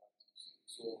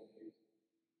 So amazing.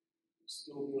 I'm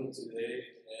still doing it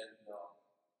today, and I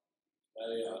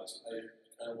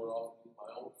kind of went off and did my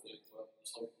own thing, but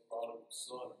just like the prodigal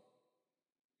son,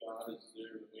 God is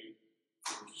there to wait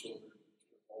for his children to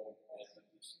return home. And I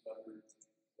just remember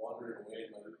wandering away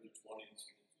in my early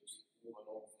 20s and just doing my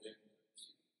own thing.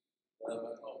 Then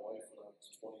I met my wife when I was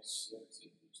 26,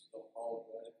 and just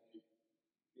apologetically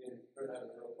being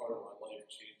having her part of my life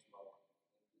changed my life.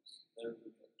 And then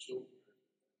we got children.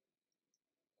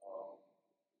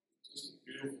 Just a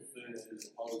beautiful thing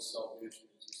is how his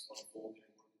salvation is just unfolding.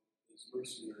 His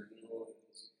mercy are new,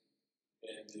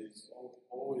 and he's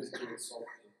always doing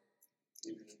something,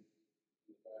 even in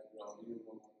the background, even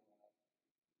when we're not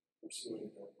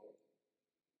pursuing him. But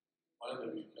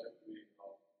finally, we catch up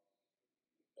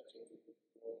with the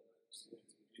Lord. It's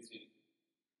amazing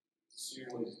to see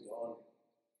what he's done,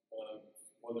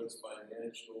 whether it's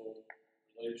financial,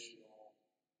 relational,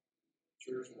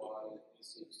 church-wise.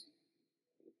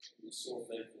 I'm just so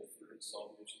thankful for his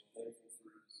salvation, thankful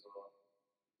for his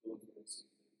deliverance and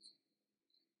things.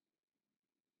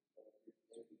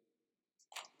 Thank you.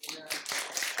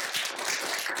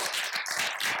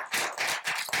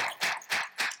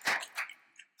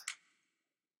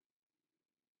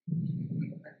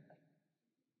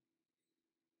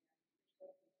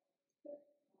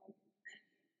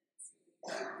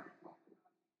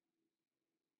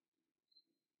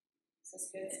 Is this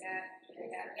good, Scott?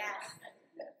 Yeah.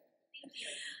 Thank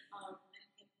you. I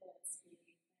think that's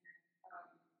really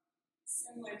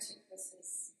similar to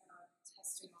Chris's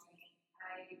testimony.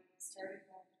 I started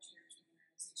going to church when I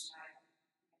was a child. My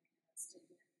parents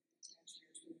didn't attend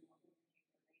church. We were not living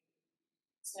in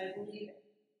the So I believe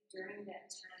during that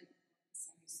time in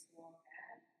Sunday school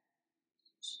that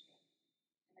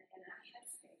and I had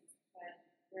faith, but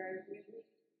where I really,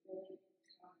 really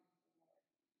come to the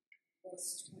Lord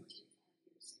was 25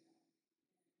 years ago.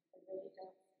 I really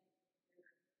don't think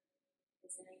there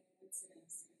is any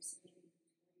coincidence I'm sitting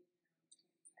 40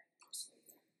 now, 25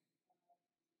 years later.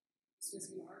 This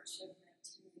was March of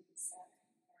 1987,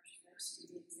 March 1st to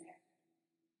be exact.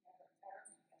 Never forget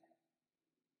it.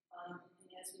 And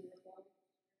as we were going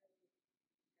through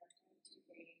our 22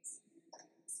 days, and I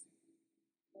was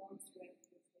going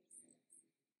through it with faith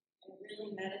and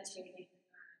really meditating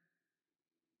on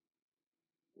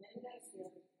when did I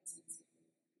feel the presence of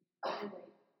the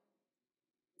Lord? Really,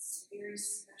 this very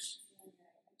special feeling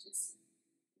that I just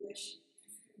wish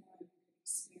everyone could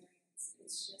experience.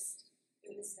 It's just,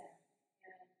 it was that.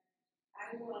 And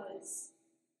I was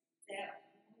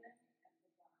that woman at the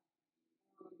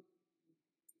bottom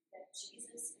that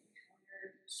Jesus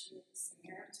encountered. She was a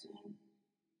Samaritan.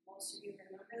 Most of you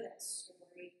remember that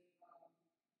story.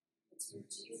 It's where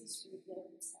Jesus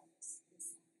revealed himself as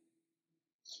Messiah.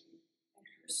 And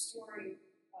her story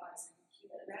was, he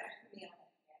had read her mail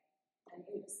that day, and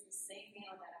it was the same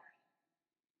mail that I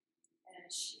had.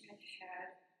 And she had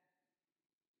had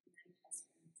many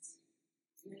husbands,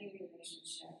 many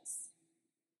relationships,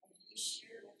 and he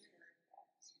shared with her that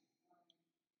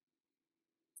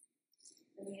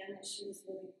the man that she was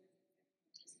living with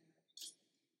was not her husband.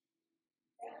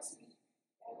 That was me.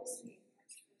 That was me,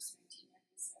 March 1st,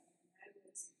 1997, and I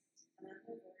was on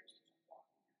the verge of walking out.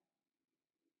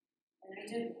 And I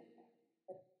did walk out,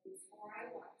 but before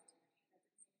I left, I had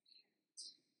everything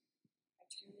packed. I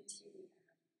turned the TV on,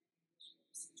 and it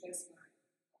was just mine.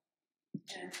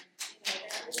 And,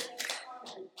 that was a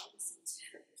comment that was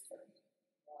intended for me.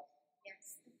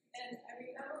 Yes. And I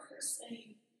remember her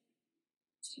saying,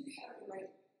 do you have the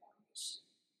right foundation?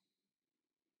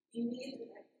 You need the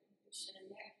right foundation,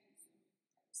 and that came from the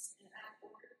house. And I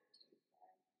ordered it.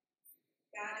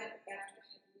 Got it after I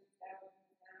had moved out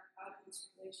of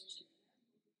this relationship.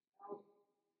 I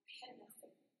had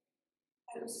nothing.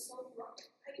 I was so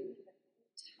broken. I didn't even have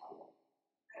a towel.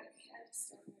 I had to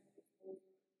start my life over.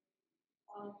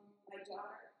 My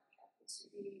daughter happened to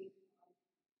be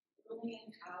early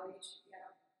in college,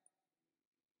 yeah.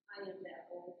 I am that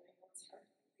old. I know it's hard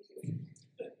to believe.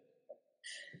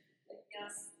 But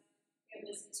yes, it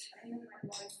was a time in my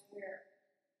life where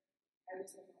I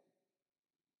was alone.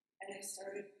 And I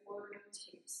started ordering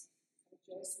tapes from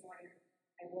Joyce Meyer.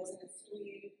 I wasn't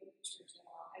affiliated with the church at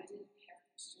all. I didn't have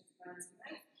Christian friends.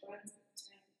 My friends at the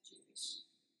time were Jewish.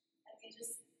 And they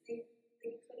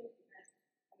couldn't even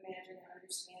imagine or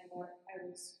understand what I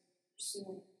was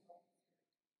pursuing. But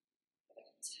I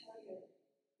can tell you,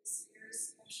 this very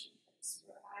special place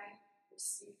where I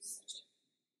received such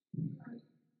a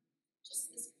just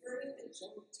this burden that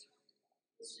Joe talked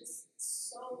about was just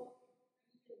so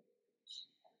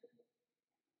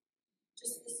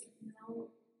just this know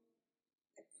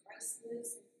that Christ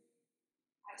lives.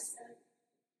 I said,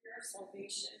 prayer of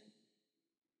salvation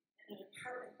in an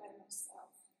apartment by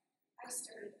myself. I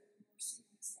started immersing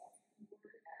myself in the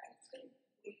Word. I couldn't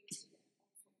wait to get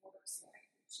home from work so I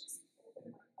could just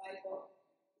open my Bible,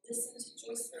 listen to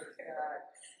Joyce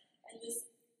Meyer, and just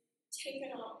take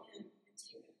it all in and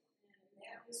take it all in. And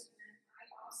that was when I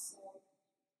also,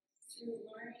 through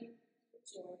learning with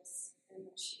Joyce and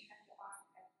what she had to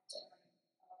offer at the time,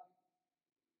 I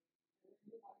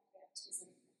learned about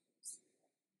baptism.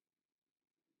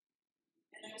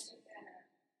 And I took that up,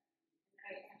 and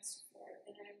I asked for it,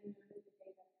 and I remember the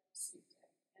day that I received it.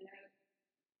 And I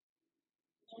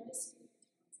learned to speak in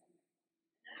tongues on my own.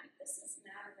 And this is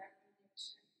not a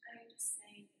recommendation. I'm just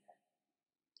saying that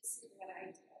this is what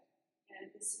I did. And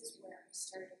this is where I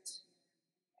started to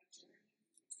learn my journey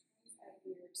for 25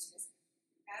 years. Because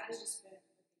God has just been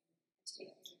with me and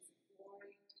taken me from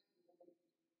glory to glory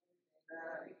to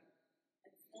glory.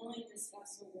 And filling this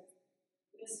vessel with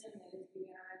wisdom that is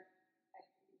beyond I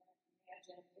can even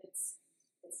imagine.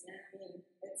 It's not me,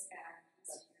 it's God.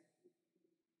 He's here.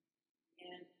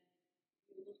 And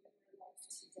you look at my life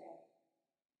today,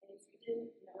 and if you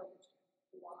didn't know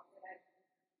the walk that I've been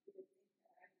on, you would think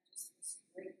that I'm just this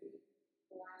greatly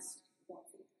blessed,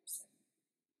 wealthy person.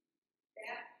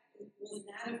 That was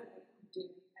not of my own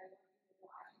doing. I want you to know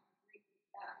I am greatly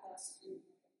God blessed through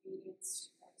my obedience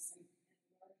to Christ and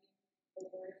learning the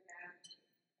Word of God.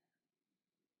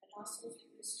 And also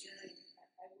through this journey,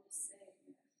 I will say that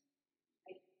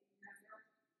I never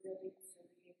really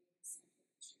affiliated myself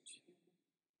with the church family.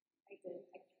 I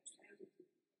kept trying to do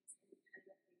things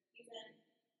independently. Even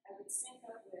I would sync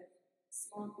up with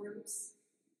small groups,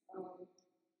 but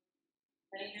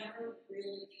I never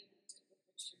really connected with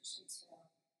the church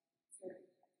until 35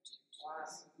 church.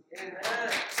 Awesome.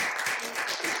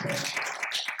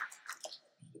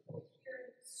 People here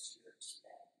in this church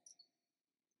that,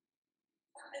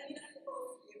 I mean, I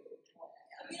love you.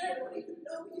 I mean, I don't even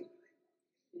know you.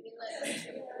 We love you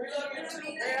too,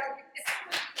 man.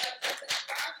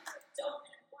 Don't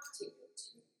want to go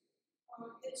to.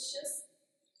 It's just,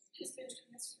 it's been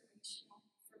transformational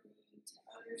for me to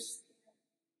understand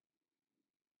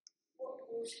what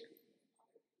worship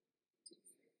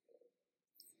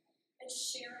and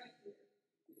sharing your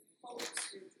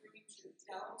hopes, your dreams, your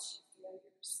doubts, your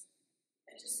failures,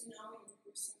 and just knowing that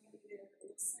there's somebody there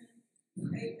to listen,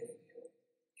 pray with you,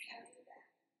 have your back.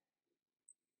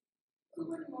 Who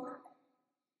wouldn't want that?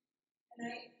 And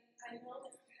I know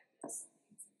that God does some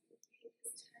things that He gave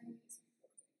this time is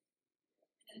perfect.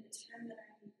 And the time that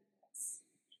I needed this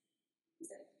is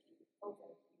that He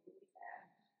over. You believe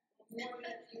that? More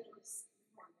than He was,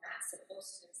 we were not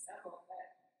supposed to assemble,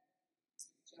 but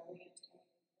Joey and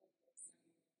Tony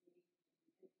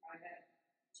in private,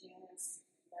 Janice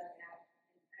led that,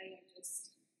 and I am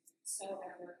just so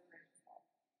ever grateful.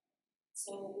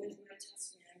 So with my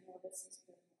testimony, I know this has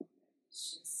been a moment.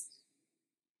 It's just,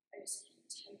 I just can't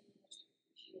tell you how much I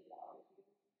appreciate all of you.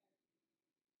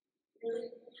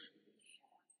 Really want you to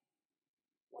have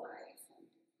what I found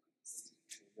in Christ.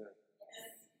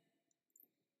 And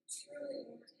truly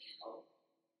want to help.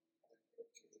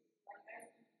 Like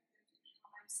I've been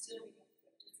how I'm still being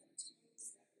equipped as a teacher.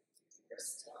 We're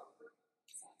still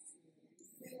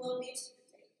we will get to the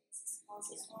day Jesus calls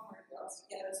us home or goes to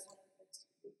get us one of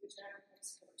the whichever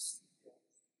comes first.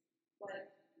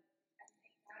 But I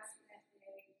thank God for that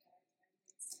day that I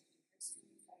made sacrifice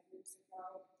 25 years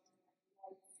ago in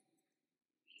my life.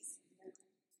 He's been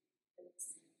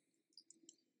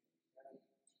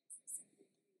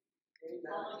it's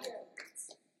all of you.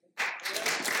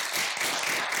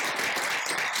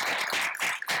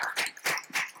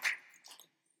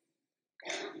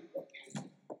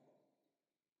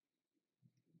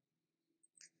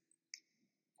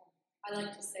 I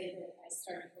like to say that I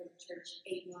started going to church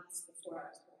 8 months before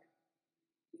I was born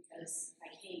because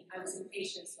I was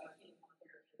impatient, so I came out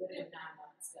there within 9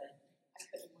 months, but I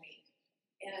couldn't wait.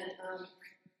 And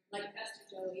like Pastor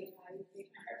Joey, I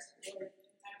gave my heart to the Lord when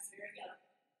I was very young,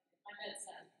 at my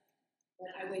bedside.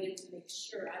 But I waited to make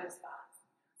sure I was bought.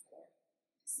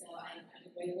 So I had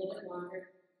to wait a little bit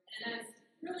longer. And I've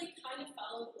really kind of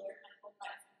followed the Lord my whole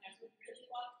life. I never really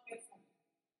walked away from Him.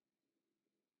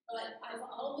 But I've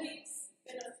always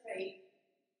been afraid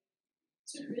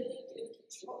to really give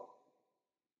control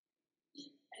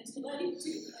and to let Him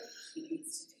do what He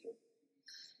needs to do.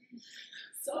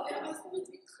 So I always wanted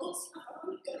to be close. I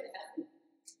wanted to go to heaven.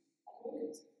 I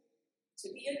wanted to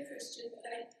be a Christian, but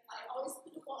I always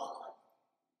put a wall up,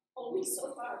 only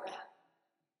so far back.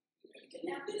 You can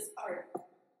have this part,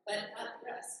 but not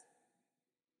the rest.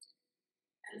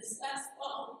 And this last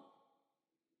fall,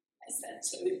 I said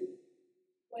to Him,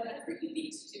 whatever you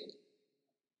need to do,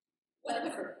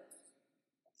 whatever.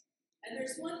 And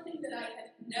there's one thing that I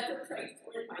have never prayed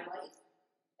for in my life,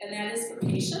 and that is for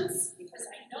patience, because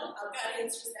I know how God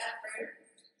answers that prayer,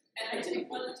 and I didn't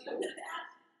want to deal with that.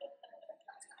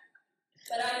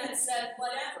 But I had said,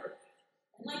 whatever.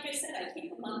 And like I said, I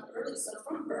came a month early, so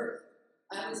from birth,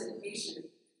 I was impatient.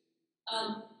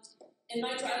 In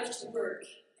my drive to work,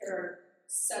 there are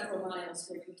several miles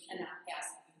where you cannot pass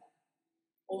anyone.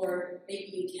 Or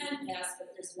maybe you can pass, but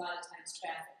there's a lot of times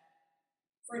traffic.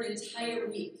 For an entire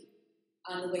week,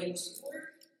 on the way to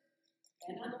work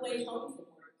and on the way home from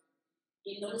work,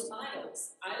 in those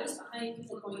miles, I was behind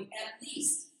people going at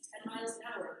least 10 miles an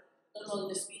hour below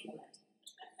the speed limit.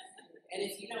 And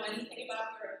if you know anything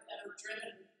about or have ever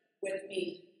driven with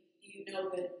me, you know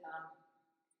that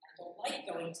I don't like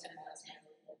going 10 miles an hour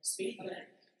below the speed limit.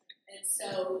 And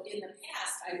so in the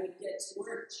past, I would get to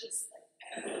work just like,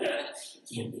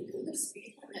 can't be doing the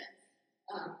speed limit.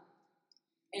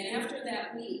 And after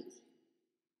that week,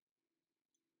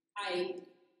 I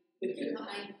would get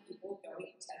behind people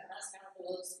going 10 miles an hour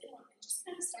below the speed limit and just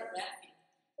kind of start laughing.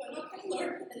 Going, okay,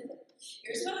 Lord,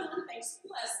 here's another one, thanks for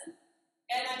the lesson.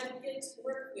 And I would get to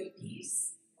work with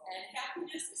peace and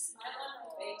happiness, a smile on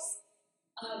my face.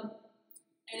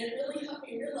 And it really helped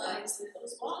me realize that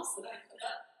those walls that I put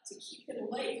up to keep him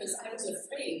away because I was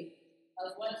afraid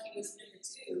of what he was going to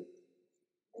do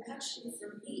were actually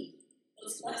for me.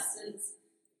 Those lessons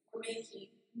were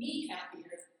making me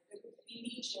happier. It would give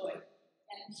me joy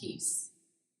and peace.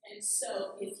 And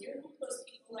so if you're one of those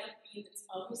people like me that's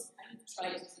always kind of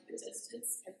tried to keep a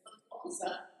distance and put walls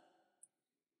up,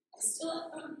 I still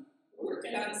have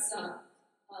working on some.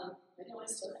 I know I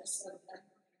still have some that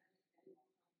I'm working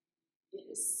on. It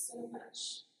is so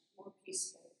much more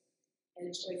peaceful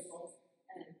and joyful.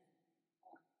 And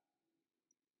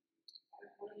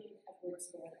I don't even have words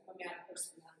for it. I'm a math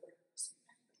person, not a word person.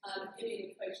 Give me an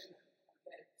equation.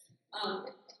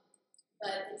 Okay.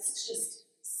 But it's just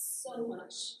so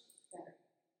much better.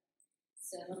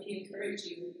 So let me encourage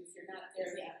you, if you're not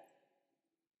there yet,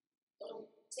 don't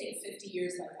take 50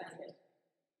 years like I did.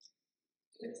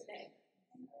 Do it today.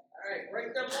 All right,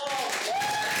 break the ball.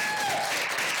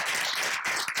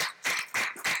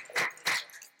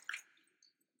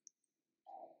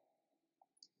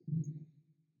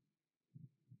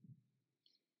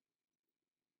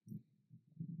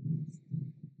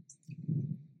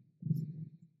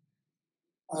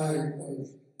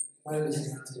 My name is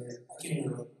Anthony. I came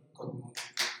here a couple months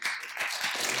ago.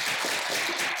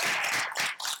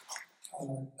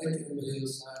 Like everybody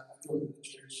else, I grew up in the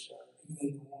church. Even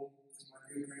in the home, because my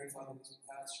great grandfather was a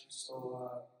pastor, so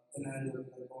and I ended up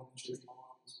going to church. My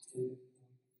mom was a kid.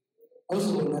 I was a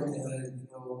little knucklehead,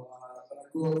 but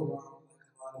I grew up around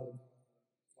a lot of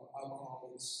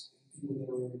alcoholics and people that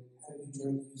were heavy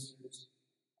drug users.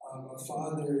 My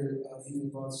father, even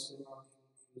brought us around.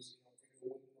 He was,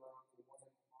 bringing women around for work.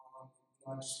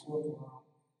 I just grew up around.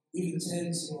 Even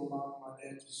 10, mom and my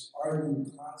dad just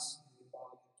argued constantly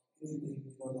about anything,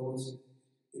 that wasn't,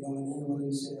 and everybody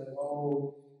would say, like,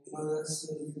 oh, that's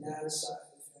your dad's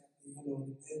side of the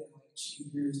family, they're like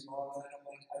cheaters and all that. I'm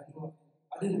like,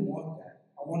 I didn't want that.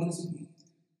 I wanted to be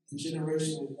the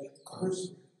generation with like the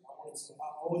curse. I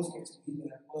always wanted to be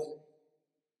that, but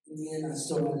in the end, I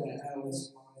still had that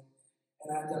adolescent mind. And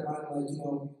I had that mind,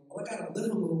 like, I gotta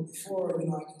live a little before, I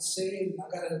can save, I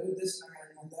gotta do this, I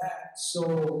gotta do that.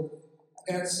 So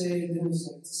I got saved, it was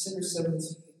like December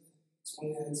 17th,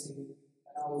 2019,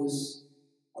 and I was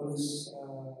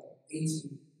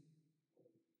 18.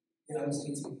 Yeah, I was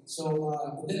 18. So,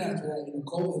 but then after that,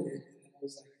 COVID hit, and it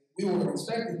was like, we weren't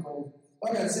expecting COVID.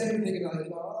 I got saved thinking like,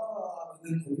 and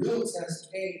then the real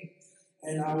test came,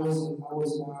 and I was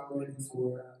not ready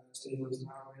for it. I was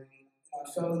not ready. I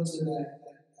fell into that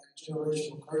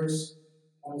generational curse.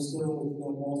 I was dealing with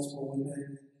multiple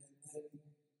women,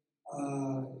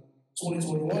 and then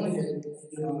 2021 hit, and,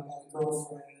 I got a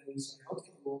girlfriend, and it was like,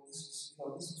 okay, well, this is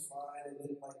fine. And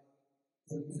then, like,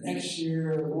 the next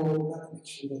year, well, not the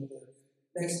next year, but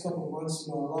the next couple of months,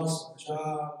 I lost my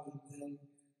job, and then,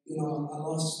 I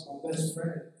lost my best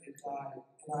friend. It died.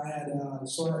 And I had,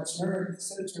 so I turned,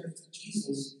 instead of turning to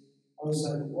Jesus, I was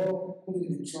like, well, I'm going to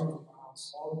get drunk in my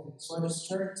house all day. So I just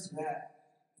turned to that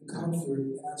and comfort,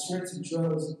 and I turned to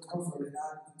drugs and comfort, and I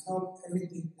become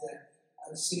everything that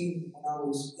I'd seen when I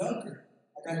was younger.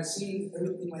 Like, I'd seen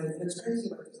everything, like, and it's crazy,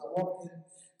 like, as I walked in,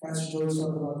 Pastor Joe was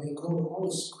talking about being cold. I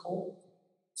was cold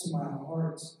to my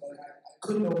heart. Like, I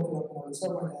couldn't open up, and I would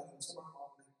tell my dad, I would tell my mom,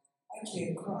 like, I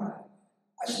can't cry.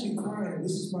 I should be crying.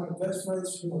 This is my best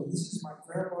friend's funeral. This is my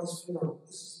grandma's funeral.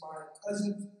 This is my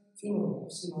cousin's funeral.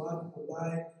 I've seen a lot of people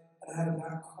die, and I have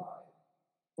not cried.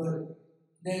 But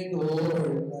thank the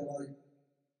Lord that, like,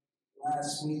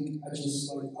 last week, I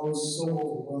was so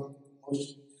overwhelmed with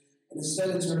emotion. And instead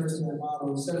of turning to that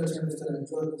bottle, instead of turning to that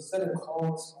drug, instead of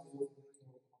calling somebody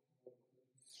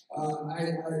over,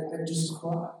 I just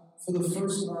cried for the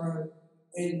first time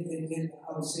in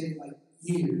I would say, like,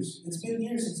 years. It's been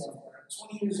years since I've cried.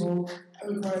 20 years old. I've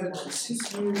been crying in like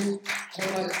 6 years. And,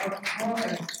 like, I'm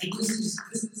crying. And this is,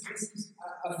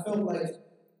 I felt like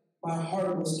my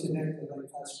heart was connected,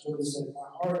 like Pastor Jordan said. My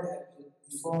heart had been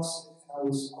defrosted, and I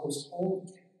was home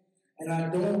again. And I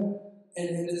don't,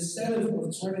 and instead of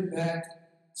turning back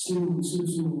to wanting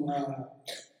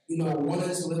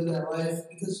to live that life,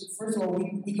 because first of all,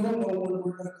 we don't know when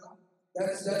we're gonna come.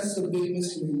 That's the big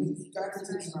mystery. God can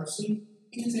take us in our sleep.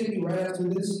 He can take you right after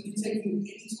this. He can take you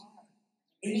any time,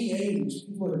 any age.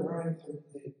 People are dying every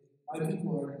day. My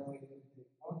people are dying every day.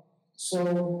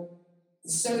 So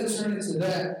instead of turning to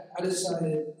that, I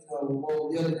decided,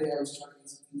 the other day I was trying to get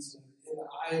some pizza in the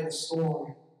eye of the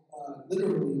storm,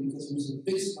 literally, because it was a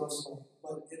big snowstorm,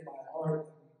 but in my heart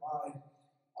and my mind,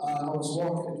 I was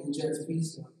walking to get Jet's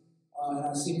Pizza, and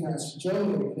I see Pastor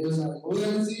Joey, and he was like, we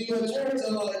haven't seen you at church.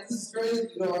 I'm like, this is crazy.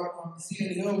 I'm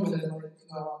seeing him, and then, like,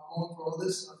 I'm going through all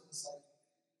this stuff. It's like,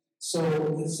 so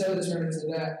instead of turning to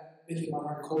that, making my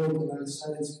heart cold, and I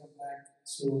decided to come back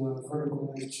to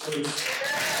Vertical Life Church.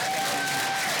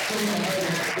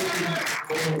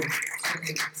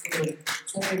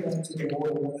 Turning back to the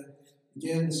Lord, I want to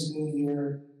begin this new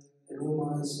year, a new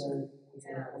mindset with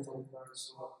our God.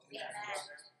 So,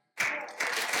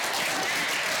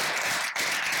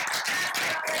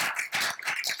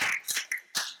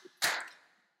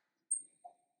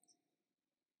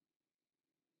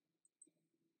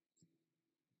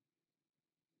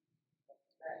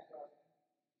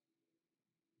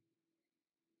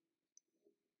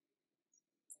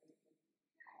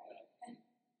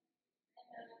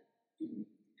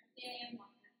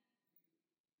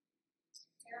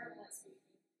 Terrible at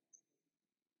speaking.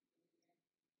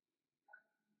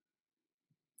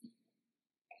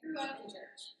 I grew up in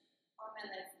church all my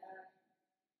life,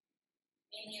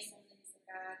 mainly Assemblies of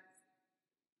God.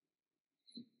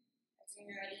 As you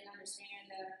know, I didn't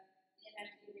understand, didn't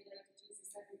have to be related to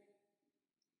Jesus every day.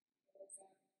 It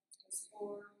was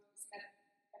 4 steps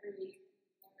every week.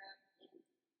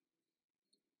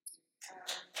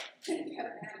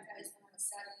 Got baptized when I was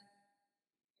 7.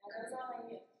 That was all I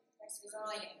knew. Christ was all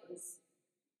I knew. It was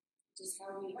just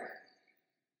how we were.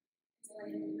 Until I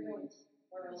knew the real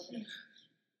world.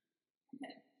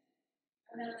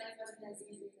 I know life wasn't as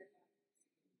easy as I thought.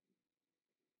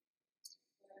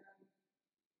 But,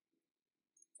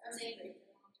 I was angry for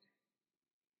a long time.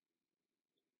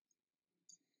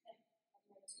 I had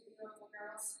my 2 beautiful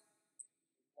girls.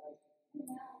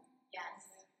 Yes.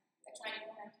 I tried to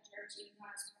go back to church even though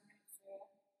I was permanent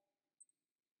before.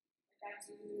 Went back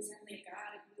to the Assembly of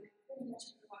God, and we pretty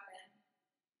much grew up in.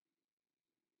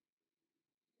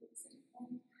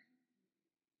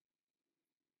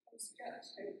 I was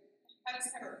judged. I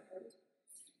was never hurt.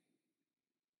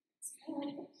 It's kind of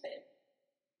like a fit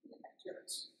in that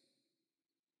church.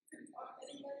 Couldn't talk to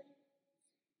anybody.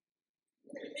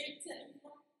 Couldn't make to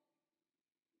anyone.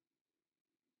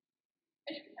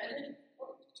 I didn't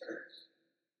go to church.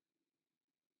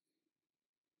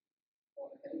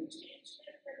 What could change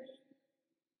that for me?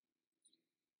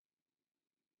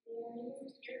 And I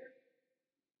moved here.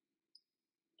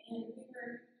 And we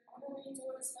were on our way to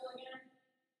Louisville again.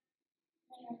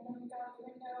 And I looked out the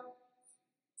window,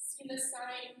 see the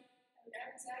sign, and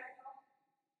that was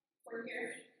we're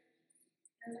here.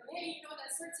 And I was like, hey,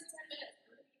 that starts in 10 minutes.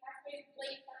 We're going to be halfway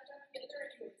late by the time we get there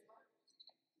anyways.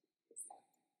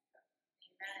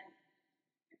 Amen.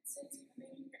 And so it's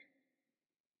coming here.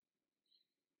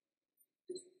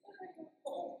 This is what I go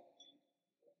home.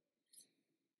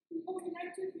 People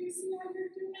connect with you, see how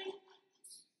you're doing.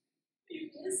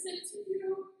 They listen to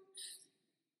you.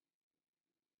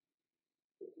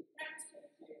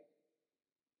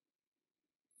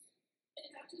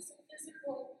 just a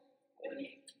physical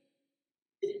way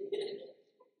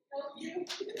help you. And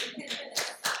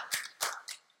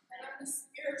on the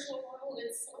spiritual level,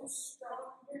 it's so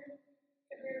strong here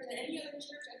compared to any other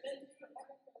church I've been to.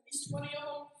 I've been to at least 20 of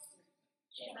them.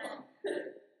 You know.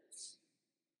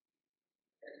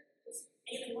 Just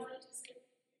mainly wanted to say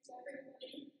to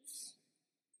everybody.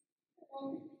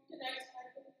 The next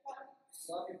time we come.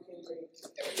 Love you, King James.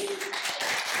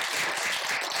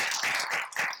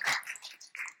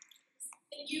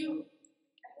 Thank you.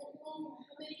 I don't know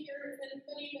how many here, if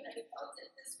anybody, but I felt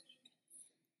it this week.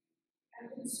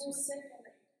 I've been so sick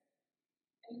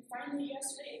and finally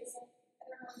yesterday it was like, I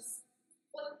don't know,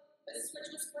 the switch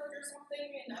was flipped or something,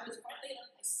 and I was finally on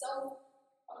myself.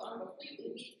 I'm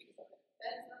completely weak because I'm in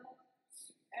bed for a month.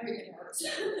 Everything hurts.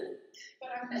 But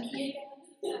I'm me again.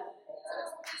 Yeah. So I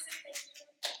just want to say thank you.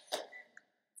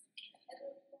 I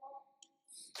love you all.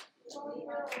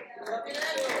 Love you.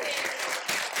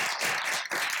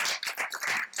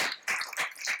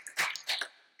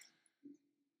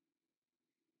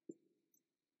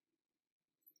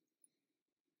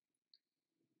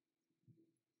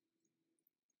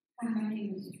 Hi, my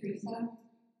name is Teresa.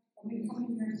 I've been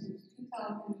coming here since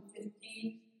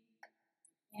 2015,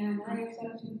 and I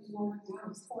accepted the Lord when I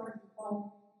was 4 years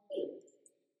old.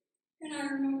 And I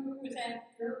remember it was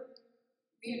after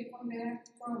we had come back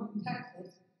from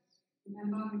Texas, and my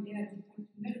mom and dad had went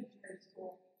to military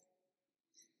school.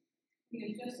 We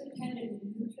had just attended a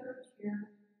new church here.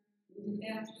 It was a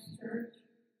Baptist church.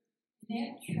 In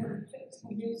that church, at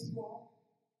Sunday school,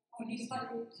 I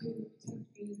decided to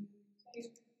be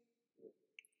saved.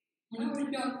 When I was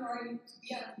younger, I used to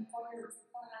be on fire for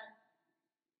God.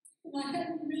 And I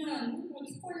hadn't been on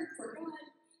much fire for God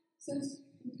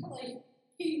until I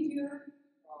came here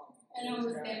and I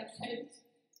was baptized.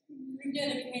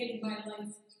 Rededicated my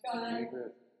life to God.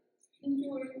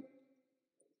 Enjoyed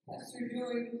Pastor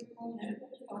Joey on that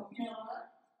really helped me a lot.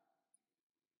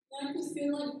 And I just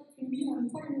feel like I can be on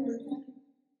fire again.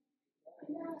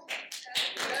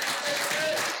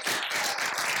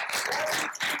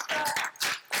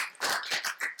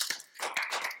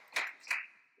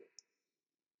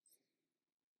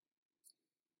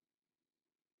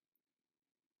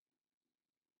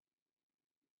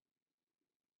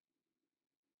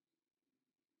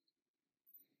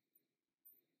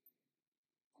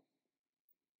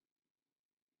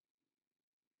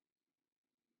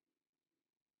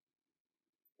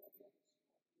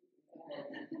 Hi,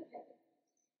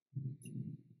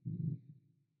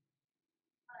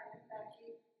 I'm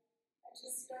Becky. I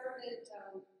just started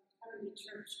coming to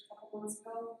church a couple months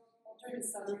ago, during the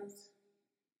summer. And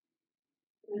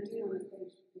I do want to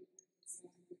thank you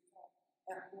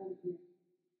at home here.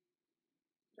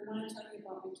 I want to tell you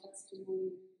about my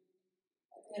testimony.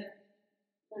 I've had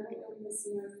mental illness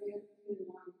in our family,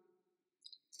 and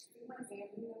my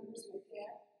family members, my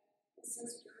dad, my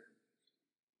sister,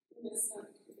 and my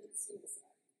son committed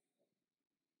suicide.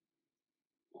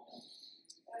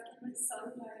 After my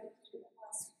son died, I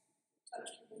lost touch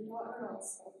with my daughter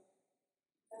also.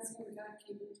 That's when God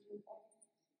came into my life.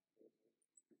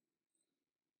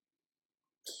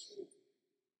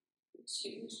 It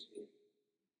changed me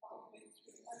all the way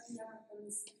through. I've never been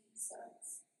the same since.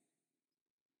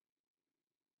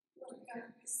 What God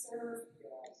we serve,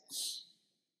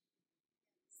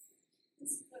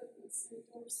 His goodness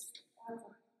endures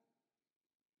forever.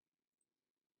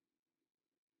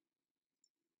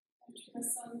 After my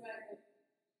son died at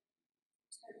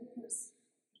 10 years,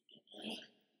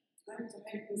 I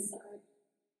died inside.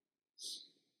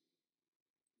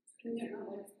 Couldn't get my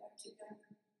life back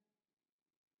together.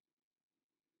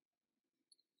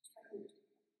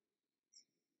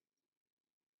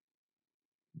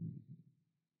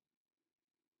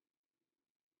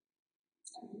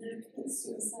 I didn't commit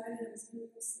suicide, and as soon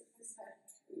as I had a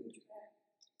train track,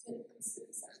 didn't commit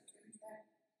suicide train track.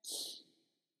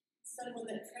 Instead, when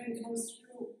that train comes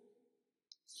through,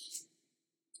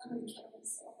 I'm going to kill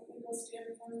myself. I'm going to go stand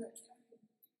in front of that train.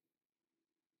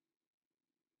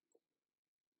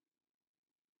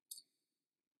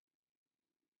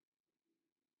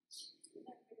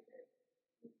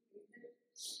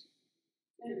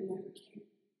 And it never came.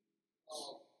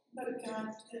 But God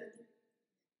did.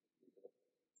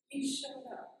 He showed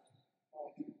up.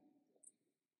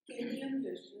 Gave me a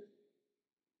vision.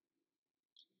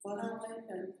 What all I've been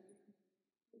through.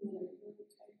 And then I really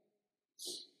came.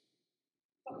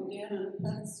 Put me down on a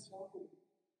pedestal.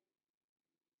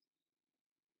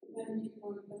 And then people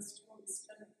on the pedestal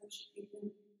instead of worshiping Him.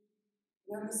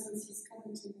 And ever since He's come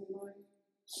into my life,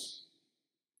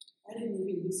 I didn't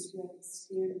even used to be able to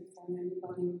stand in front of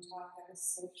anybody and talk. I was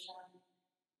so shy.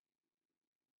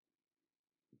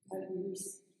 God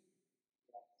mercy.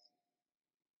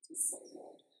 It's so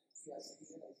good. Yes, he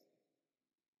is.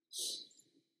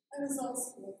 I was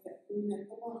also like that woman at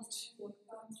the launch who had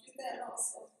gone through that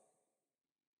also.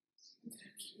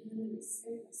 God came in and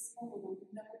saved my soul, and I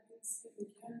would never get sick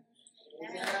again.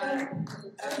 Everybody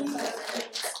that's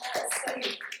not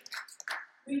saved,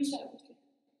 reach out to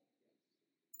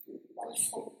him. My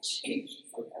soul changed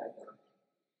forever.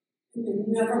 And I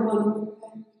never want to look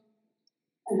back.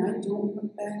 And I don't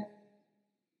look back.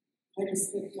 I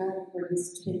just thank God for his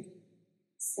take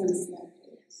since that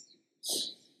day.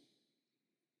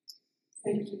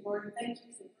 Thank you, Lord. Thank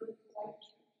you for good life.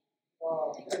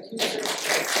 Oh, thank you.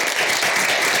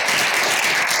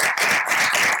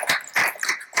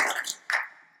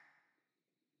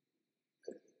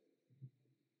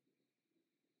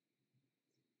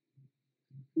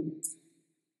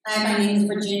 Hi, my name is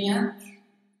Virginia.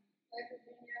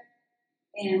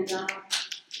 And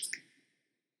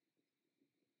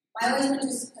I always went to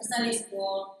Sunday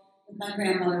school with my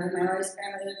grandmother. My grandmother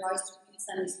always took me to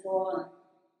Sunday school,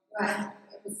 and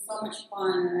it was so much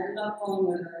fun, and I loved going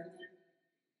with her.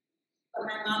 But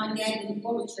my mom and dad didn't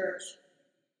go to church,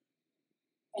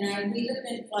 and we lived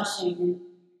in Flushing,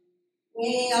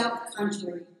 way out in the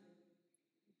country.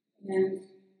 And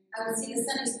I would see the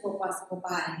Sunday school bus go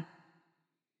by.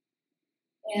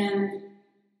 And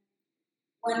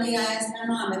one day I asked my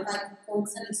mom if I could go to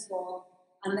Sunday school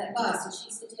on that bus, and she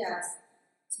said yes.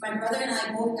 So my brother and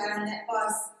I both got on that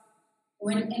bus,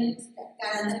 went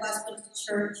on that bus, went to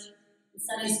church, and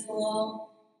Sunday school.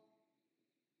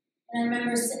 And I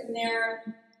remember sitting there,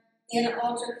 they had an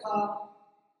altar call,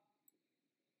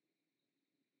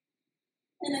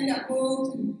 and I got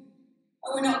moved, and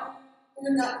I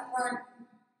went up front.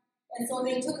 And so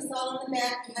they took us all in the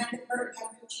back behind the curtain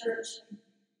after church.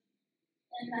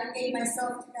 And I gave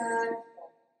myself to God.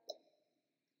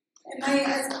 And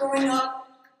as growing up,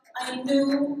 I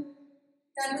knew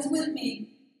God was with me.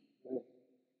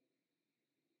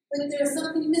 But there was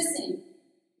something missing.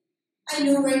 I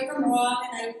knew right from wrong,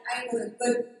 and I was a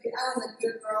good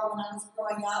girl when I was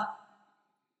growing up.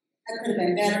 I could have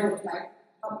been better with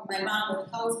helping my mom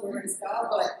with housework and stuff,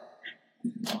 but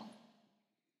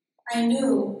I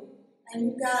knew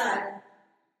God.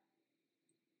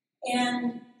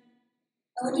 And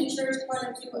I went to church quite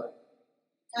a few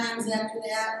times after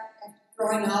that, after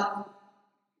growing up,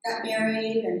 got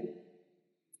married, and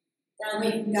got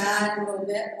away from God a little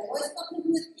bit, but I always felt him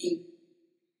with me.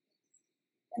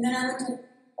 And then I went to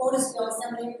Otisville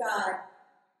Assembly of God.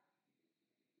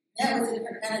 That was a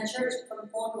different kind of church from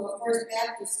going to a First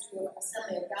Baptist to an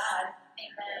Assembly of God.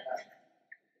 Amen.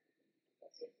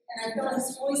 And I felt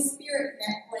His Holy Spirit in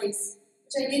that place,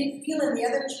 which I didn't feel in the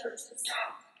other churches.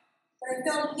 But I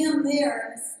felt Him there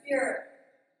in the Spirit.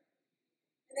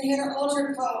 And they had an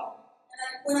altar call. And I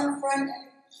went up front and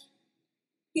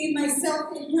gave myself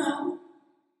to Him.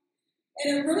 And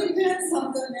it really meant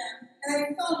something then. And I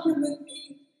felt Him with me.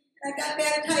 And I got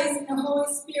baptized in the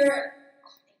Holy Spirit.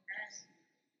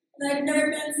 And I've never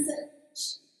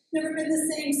been the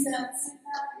same since.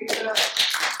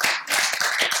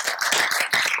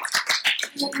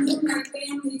 I knew my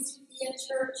family to be at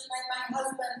church.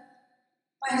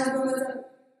 My husband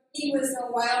was a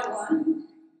wild one.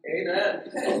 Amen.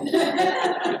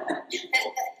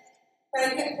 But I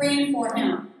kept praying for him.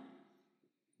 And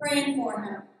praying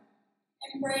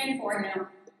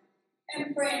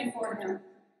for him.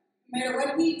 No matter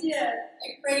what he did,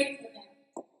 I prayed for him.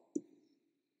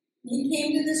 He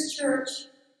came to this church.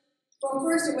 Well,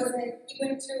 first he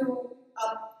went to a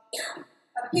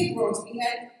pig roast. He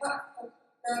had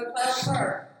the Cloud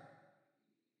Park.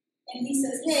 And he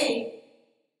says, hey,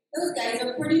 those guys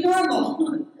are pretty normal.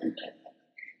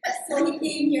 So he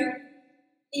came here.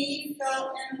 He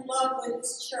fell in love with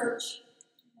this church.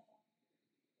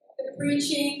 The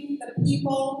preaching, the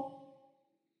people.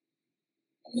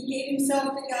 And he gave himself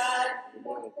to God.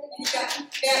 And he got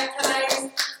baptized.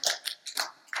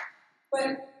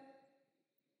 But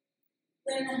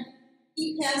when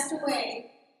he passed away,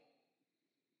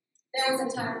 that was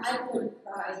a time I couldn't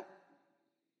cry.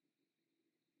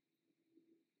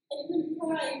 I couldn't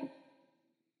cry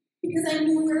because I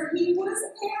knew where he was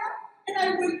at, and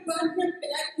I would run him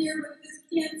back here with his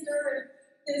cancer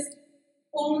and his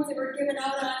bones that were given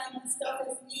out on him and stuff,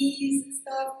 his knees and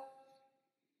stuff.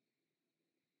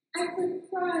 I couldn't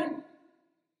cry.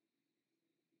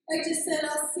 I just said,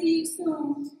 I'll see you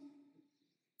soon.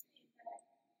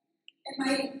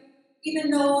 And even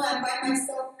though I'm by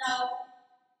myself now,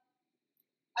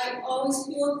 I always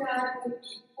feel God with me,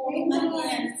 holding my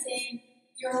hand and saying,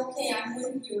 you're okay, I'm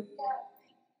with you.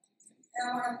 And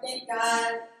I want to thank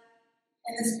God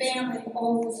and this family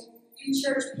owes you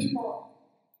church people.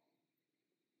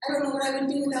 I don't know what I would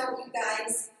do without you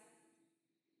guys.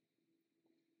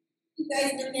 You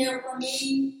guys been there for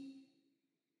me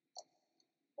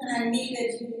when I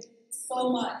needed you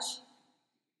so much.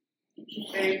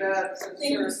 Amen.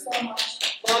 Thank you so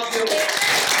much. Love you.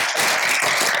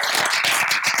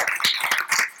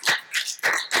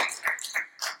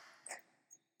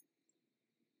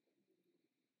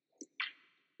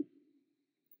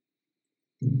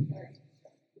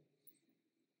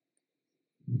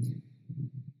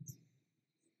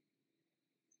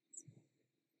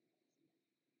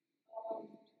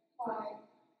 Hi,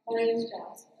 my name is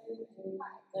Jasmine, and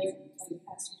like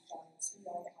Pastor Johnson,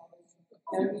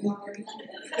 know me already.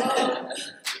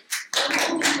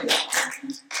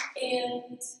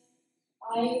 And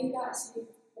I got saved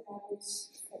when I was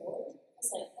 4.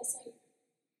 That's like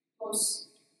most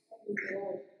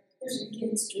Christian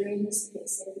kids' dream is to get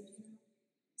saved.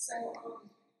 So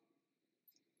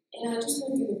and I just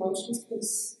went through the motions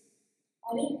because I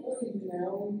didn't really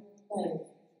know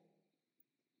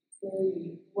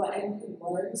really what everything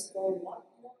was growing up,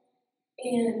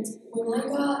 And when I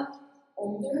got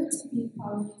older, to be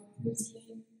probably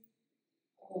 13,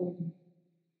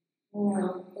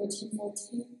 around 13,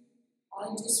 14, I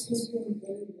just was feeling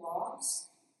really lost.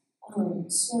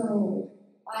 So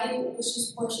I was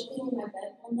just worshiping in my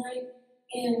bed one night,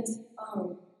 and I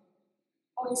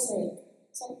was like,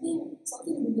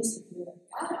 something missing here.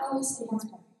 God obviously has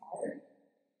my heart,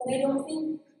 but I don't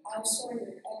think I've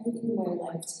surrendered everything in my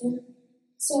life to Him.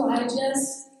 So I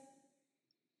just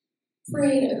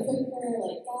prayed a quick prayer,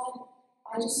 like, God,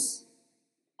 I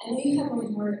know you have my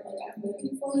heart, like, I'm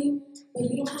looking for you, but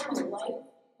you don't have my life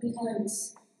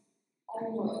because, I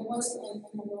don't know, it wasn't like my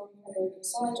number one priority.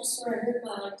 So I just surrendered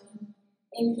my life to Him,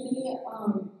 and He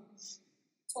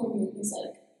told me, He's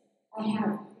like, I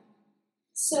have you.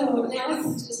 So now I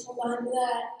can just hold on to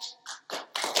that.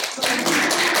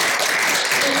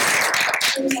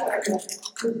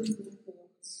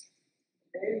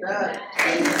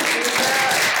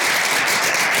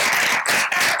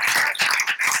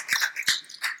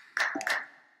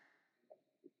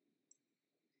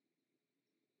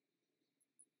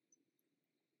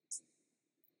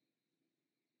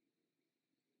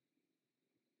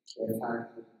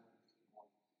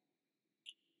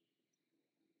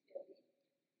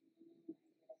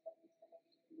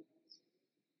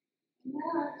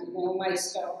 You know my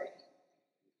story.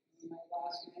 When I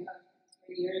lost my husband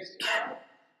 3 years ago,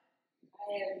 I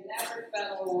have never been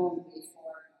alone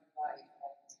before in my life. I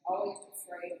was always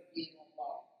afraid of being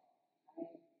alone.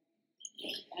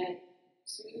 And as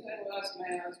soon as I lost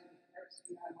my husband, the first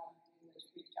thing I wanted to do was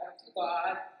reach out to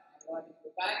God. I wanted to go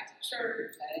back to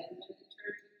church. I hadn't been to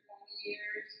church in 20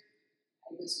 years.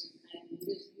 I just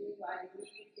knew I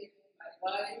needed Him in my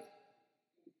life.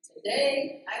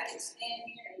 Today, I can stand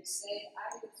here and say,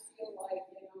 I just feel like,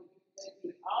 He's with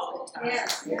me all the time.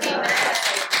 Yes.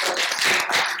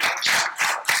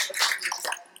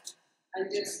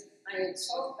 I am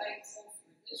so thankful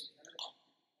for this church.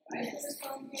 When I first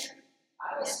came here,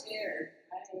 I was scared.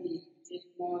 I didn't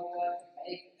know what to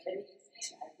make of anything.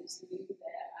 I just knew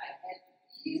that I had to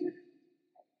be here.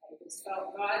 I just felt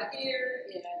God here,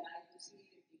 and I just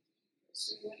needed to keep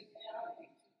pursuing Him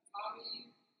and keep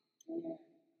coming. And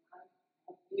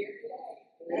I'm here today.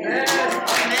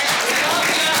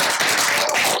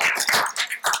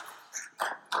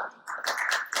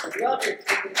 Love you.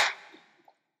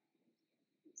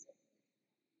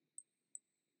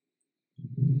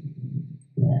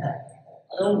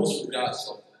 I almost forgot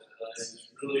something, and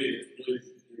it's really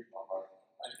near my heart.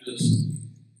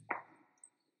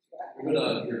 We've been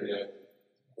on here together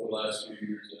for the last few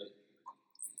years,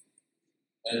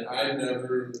 and I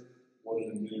never would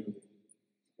have knew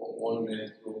what one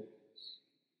man's brokenness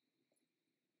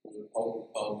would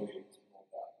help me to know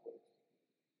God.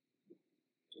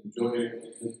 Enjoying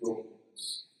his brokenness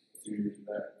a few years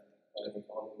back, having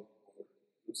found him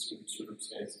for certain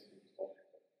circumstances in his life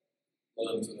that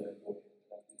led him to that point.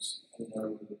 I never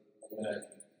would have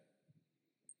imagined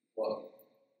what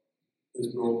his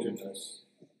brokenness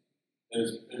has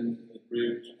been the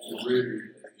bravery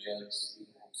that he has through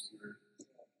the Holy Spirit.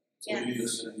 So lead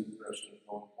us in the direction of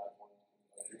knowing God more,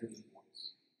 by hearing His voice.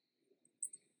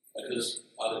 I just,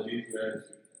 out of deep gratitude,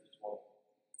 I just want to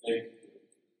thank you.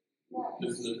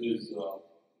 This is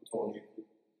Tony,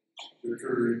 your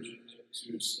courage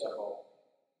to step out.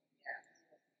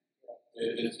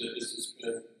 It's just been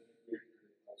a great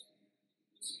experience.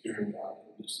 Just hearing God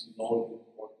and just knowing the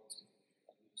importance of it.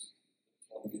 I just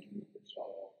want to give you a big shout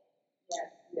out.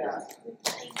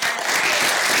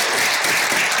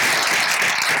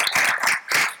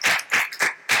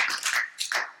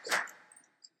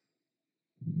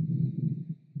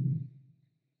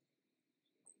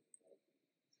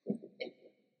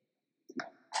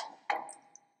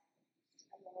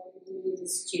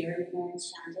 is Jerry Moore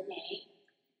Chandonnet.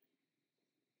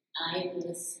 I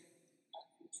was a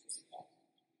preacher's pet.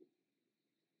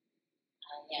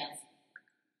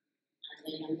 I'm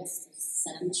the youngest of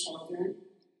 7 children.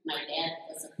 My dad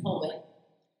was a poet.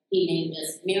 He named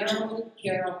us Marilyn,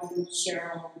 Carolyn,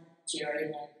 Cheryl, Jerry,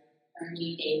 Lynn,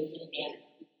 Ernie, David, and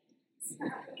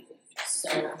Danny. So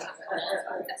that's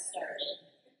how it started.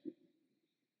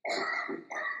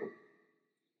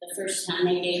 The first time I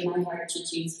gave my heart to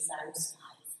Jesus, I was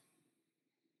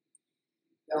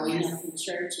 5. Growing up in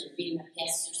church and being a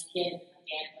pastor's kid, my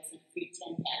dad wasn't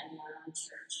preaching, having our own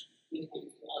church. We went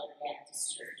to other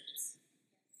Baptist churches.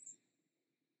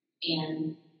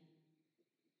 And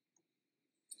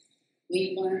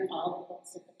we learned all the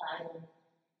books of the Bible.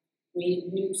 We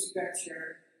knew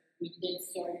scripture. We did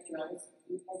sword drills.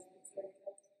 You guys did sword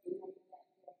drills? You know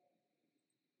that?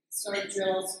 Sword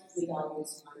drills, we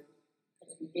always learned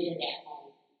because we did it at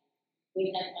home.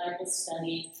 We had Bible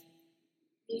study.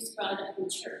 He was brought up in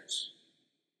church.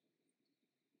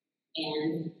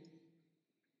 And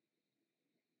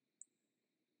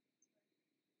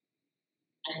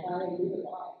I thought I knew it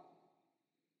all.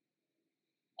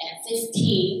 At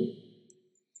 15,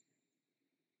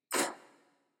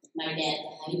 my dad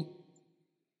died.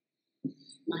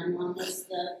 My mom was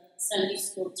the Sunday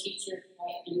school teacher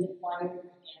in the choir. My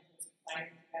dad was a choir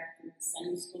director, the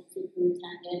Sunday school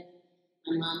superintendent.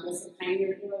 My mom was a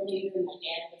pioneer girl leader. My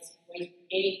dad was a great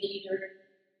gay leader.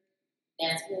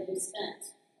 That's where we spent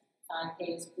 5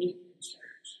 days a week in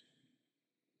church.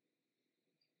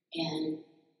 And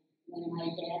when my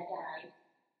dad died,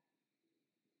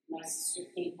 my sister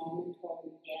came home and told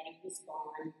me Daddy was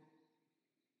gone.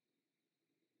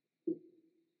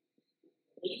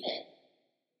 Believe it.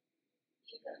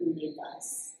 He couldn't leave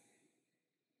us.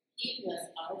 He was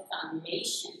our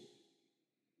foundation.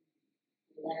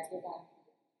 And that's what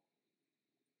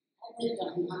I lived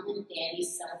on Mom and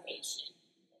Daddy's salvation.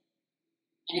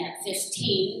 And at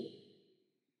 15,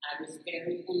 I was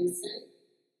very innocent.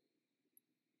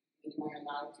 We weren't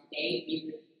allowed to date. We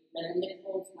were living the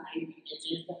clothes line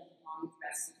religion, but long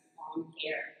dresses, long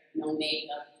hair, no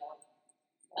makeup,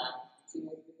 nothing.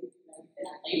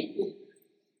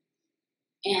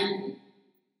 And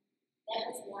that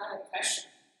was a lot of pressure,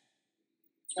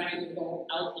 trying to go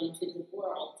out into the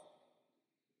world.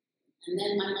 And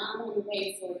then my mom went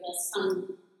away for the summer.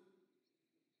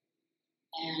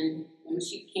 And when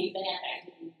she came back, I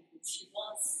didn't know who she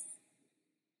was.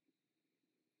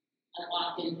 I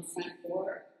walked in the front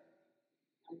door,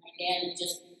 and my dad had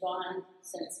just been gone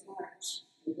since March,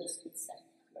 and this was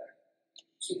September.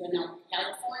 She went out to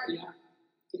California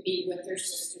to be with her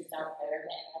sisters out there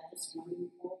that had this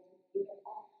wonderful,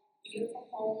 beautiful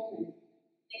home, and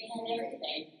they had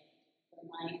everything. But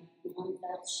my mom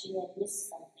felt she had missed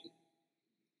something.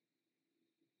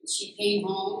 And she came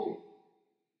home and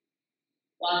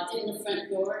walked in the front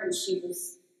door, and she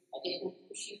was, I didn't know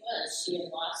who she was. She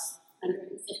had lost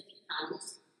 150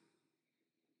 pounds.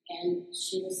 And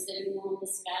she was sitting on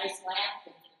this guy's lap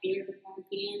with a beer in one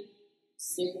hand,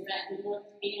 cigarette in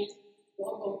another hand,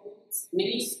 go-go boots,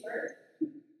 mini skirt.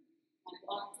 I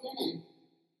walked in and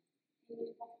I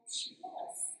didn't know who she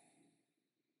was.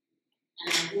 And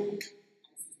I went,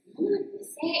 Mama,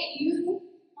 is that you?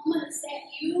 Mama, is that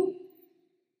you?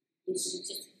 And she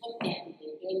just looked at me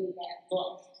and gave me that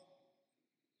look.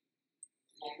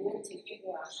 And I went to give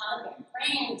her a hug. I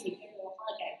ran to give her a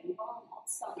hug. I'd been gone all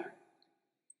summer.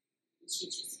 And she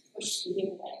just pushed me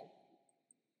away.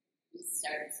 And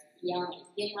starts yelling,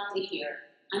 get out of here.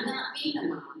 I'm not being a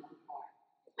mom anymore.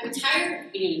 I'm tired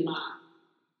of being a mom.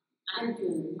 I'm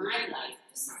doing my life.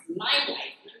 This is my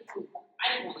life. I'm doing what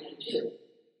I want to do.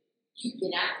 You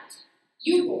get out.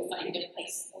 You go find a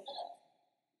place to live.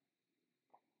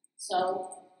 So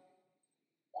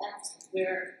that's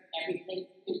where everything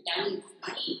went down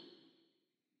for me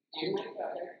and my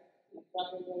brother. My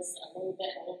brother was a little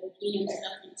bit older. He ended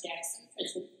up in Jackson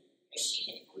prison because she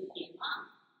didn't want to be a mom.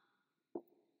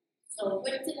 So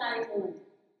what did I learn?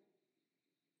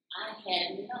 I had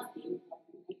nothing of my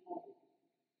own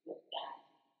with God.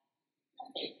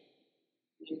 Nothing.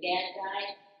 When Dad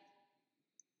died,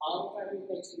 all of our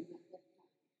religion went with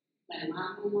him. My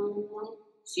mom went on alone.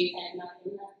 She had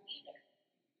nothing left either.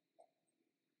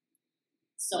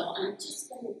 So I'm just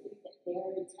going to leave it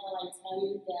there until I tell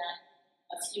you that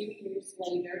a few years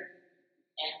later,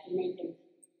 after making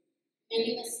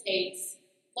many mistakes,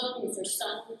 looking for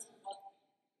someone to help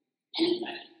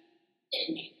anybody,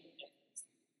 didn't make no difference.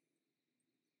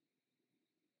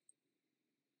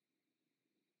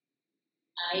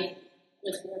 I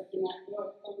was working at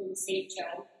Whirlpool in St.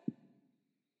 Joe,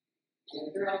 and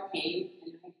a girl came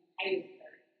and I hired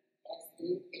her as in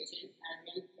the kitchen. I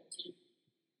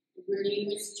Her name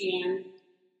was Jan,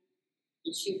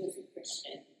 and she was a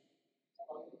Christian. So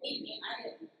believe me, I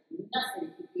had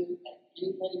nothing to do with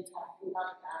anybody talking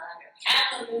about God or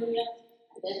hallelujah.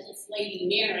 And then this lady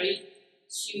Mary,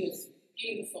 she was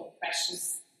beautiful,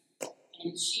 precious,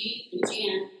 and she and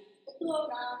Jan would go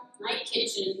around my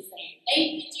kitchen saying,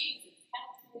 "Thank you, Jesus,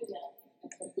 hallelujah." I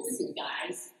said, "Listen,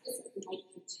 guys, this is my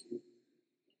kitchen.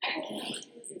 I don't want to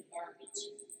use your garbage."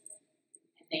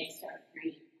 And they started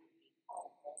praying for me. Oh,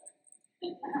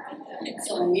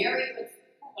 so Mary was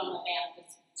from a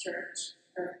Baptist church.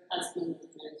 Her husband was a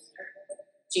minister.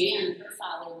 Jan, her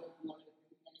father was one of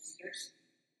the ministers.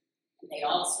 And they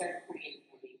all started praying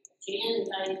for me. Jan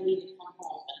invited me to come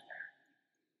home with her.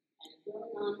 And her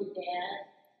mom and dad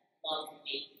loved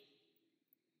me.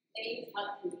 They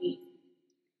hugged me.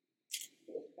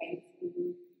 They prayed for me.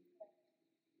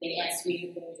 They asked me to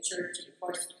go to church, and of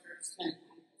course, the first 10 times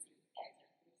I said, "I'm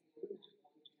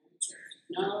not going to church."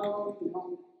 No, not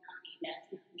me.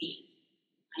 That's not me.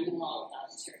 I know all about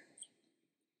church.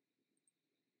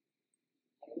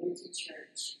 I went to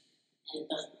church, and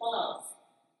the love,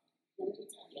 let me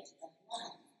tell you, the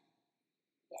love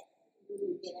that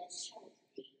really did a show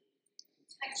me,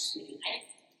 touched me. I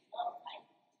felt like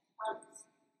hugs,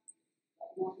 but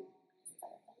one, the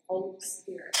Holy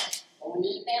Spirit. Going to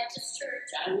the Baptist church,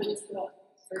 I went to the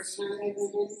first time I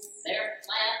went in, they're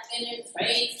clapping and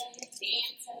praising and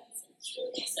dancing.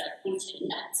 I said, "A bunch of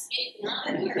nuts getting out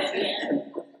of your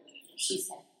head." She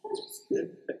said, "Just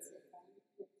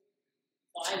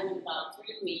So I went about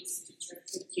 3 weeks to church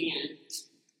with Jan.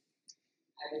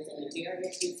 I was in a very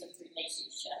abusive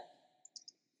relationship.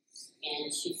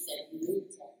 And she said, "You need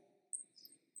to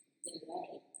get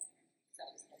away.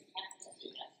 Something's going to happen to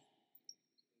you."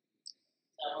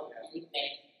 So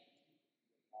anyway,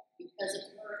 because of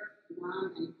her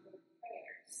mom and her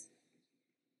prayers,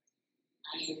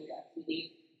 I ended up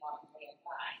leaving one way of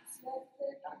life. A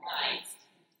life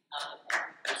of a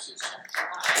relationship.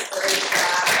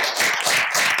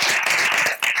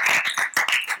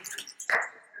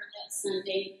 That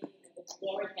Sunday, the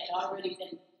Lord had already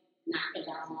been knocking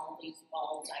down all these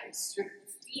walls. I was starting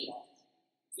to feel.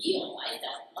 I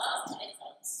felt love. I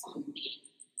felt something.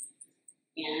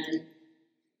 And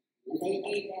when they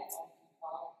gave that altar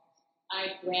call,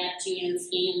 I grabbed Jan's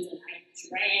hands and I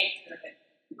dragged her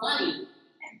running.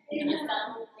 And I fell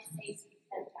on my face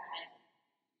because God.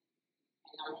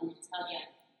 And I want to tell you,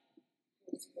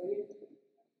 it was brand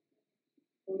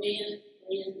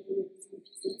new from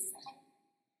inside.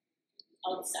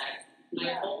 Outside,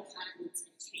 my whole countenance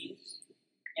had changed.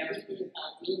 Everything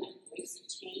about me, my voice had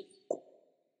changed.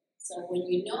 So when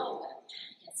you know what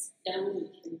God has done and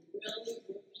can really,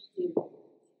 really do,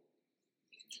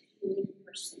 you're a new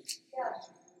person. Yeah.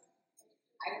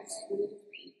 I was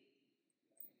 23.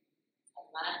 A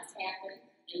lot has happened.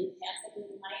 Things happened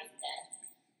in life that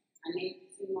I made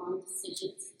some wrong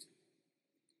decisions.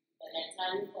 But I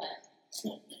tell you what,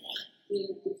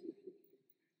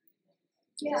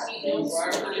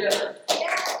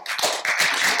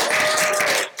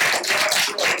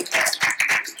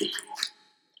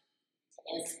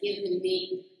 has given me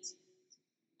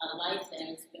a life that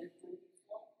has been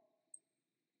wonderful.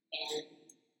 And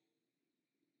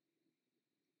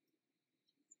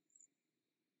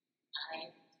I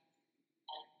have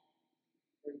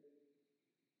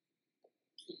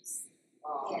peace. Peace.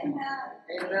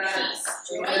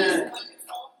 Joy is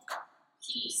wonderful.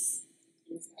 Peace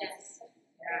is excellent.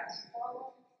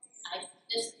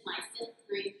 This is my 5th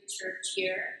grade church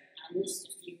here. I missed a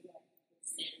few. I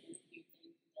said a few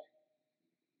things, but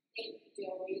thank you,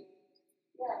 Joey.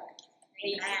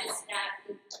 Thank you, Scott.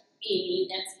 Amy,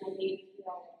 that's my baby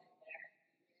girl over there.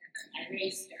 I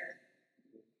raised her.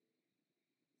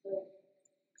 So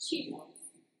she knows.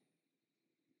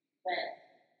 But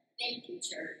thank you,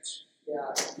 church.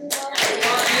 I've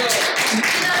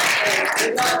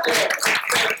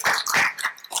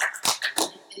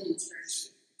been in church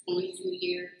 22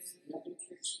 years, another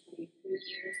church 23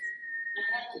 years. I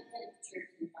haven't been to church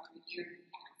in about a year and a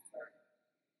half for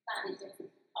a lot of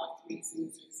different health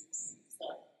reasons. So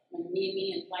when Mimi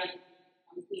invited me to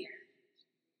come here,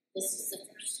 this is the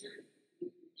first time we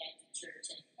can get to church.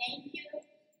 And thank you.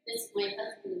 This is my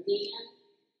husband, Dan.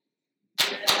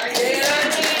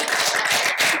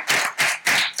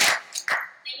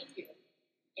 Thank you.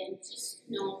 And just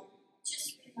know,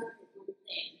 just remember one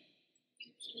thing.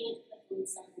 You can't live in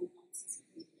someone else's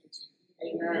religion.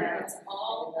 Amen. It's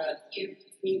all right here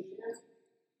between him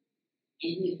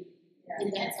and you. And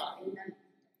that's all. Amen.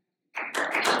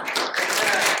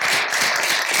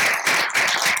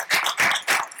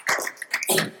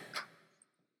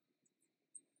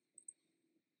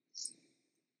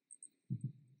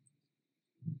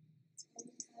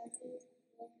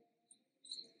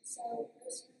 So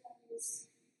those are values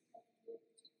of the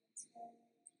and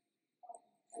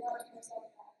I thought to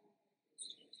myself that he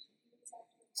was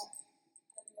actually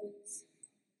that I was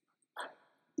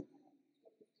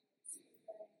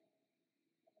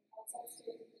outside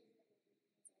student and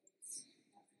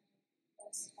I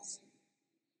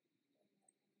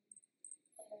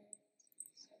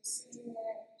was sitting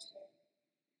there and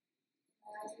my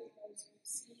eyes were closed and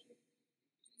seeing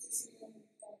Jesus in the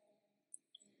front of me,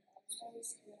 and I was trying to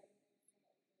say that.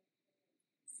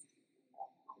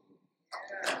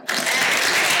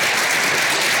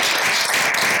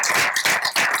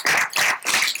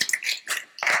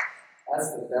 That's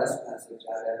the best message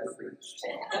I've ever preached.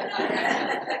 And I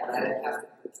didn't have to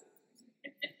preach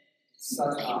it.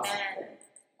 Such an awesome thing.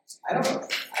 I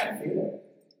feel it.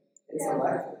 It's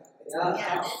electric.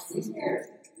 He's here.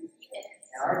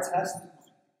 And our testimony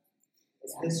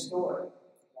is his story.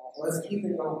 Let's keep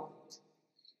it going.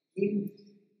 Keep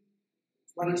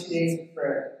 22 days of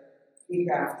prayer. Keep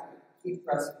after it. Keep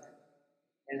pressing it.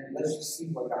 And let's just see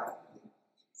what God can do.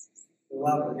 We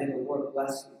love him. May the Lord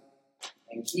bless you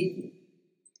and keep you.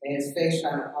 May his face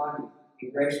shine upon you, be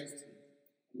gracious to you,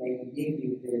 and may he give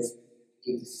you his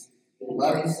peace. We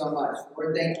love you so much.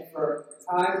 Lord, thank you for your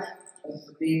time and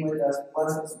for being with us.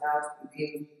 Bless us now to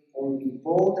be, may we be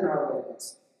bold in our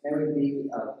witness. May we be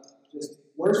just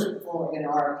worshipful in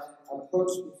our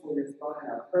approach before your throne and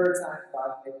our prayer time,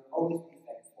 God. May we always be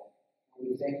thankful. And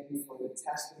we thank you for the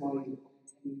testimony that will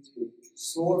continue to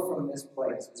soar from this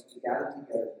place as we gather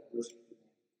together to worship you.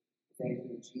 Thank you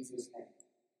in Jesus' name.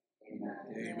 Amen.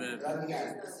 Amen. Love you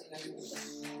guys.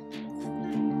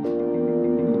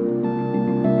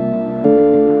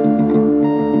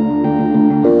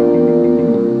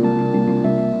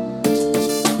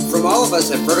 From all of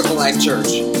us at Vertical Life Church,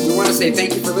 we want to say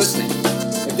thank you for listening.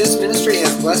 If this ministry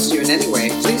has blessed you in any way,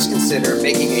 please consider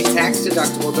making a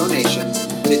tax-deductible donation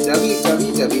to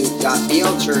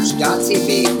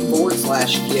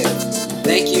www.blchurch.tv/give.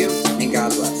 Thank you, and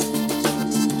God bless.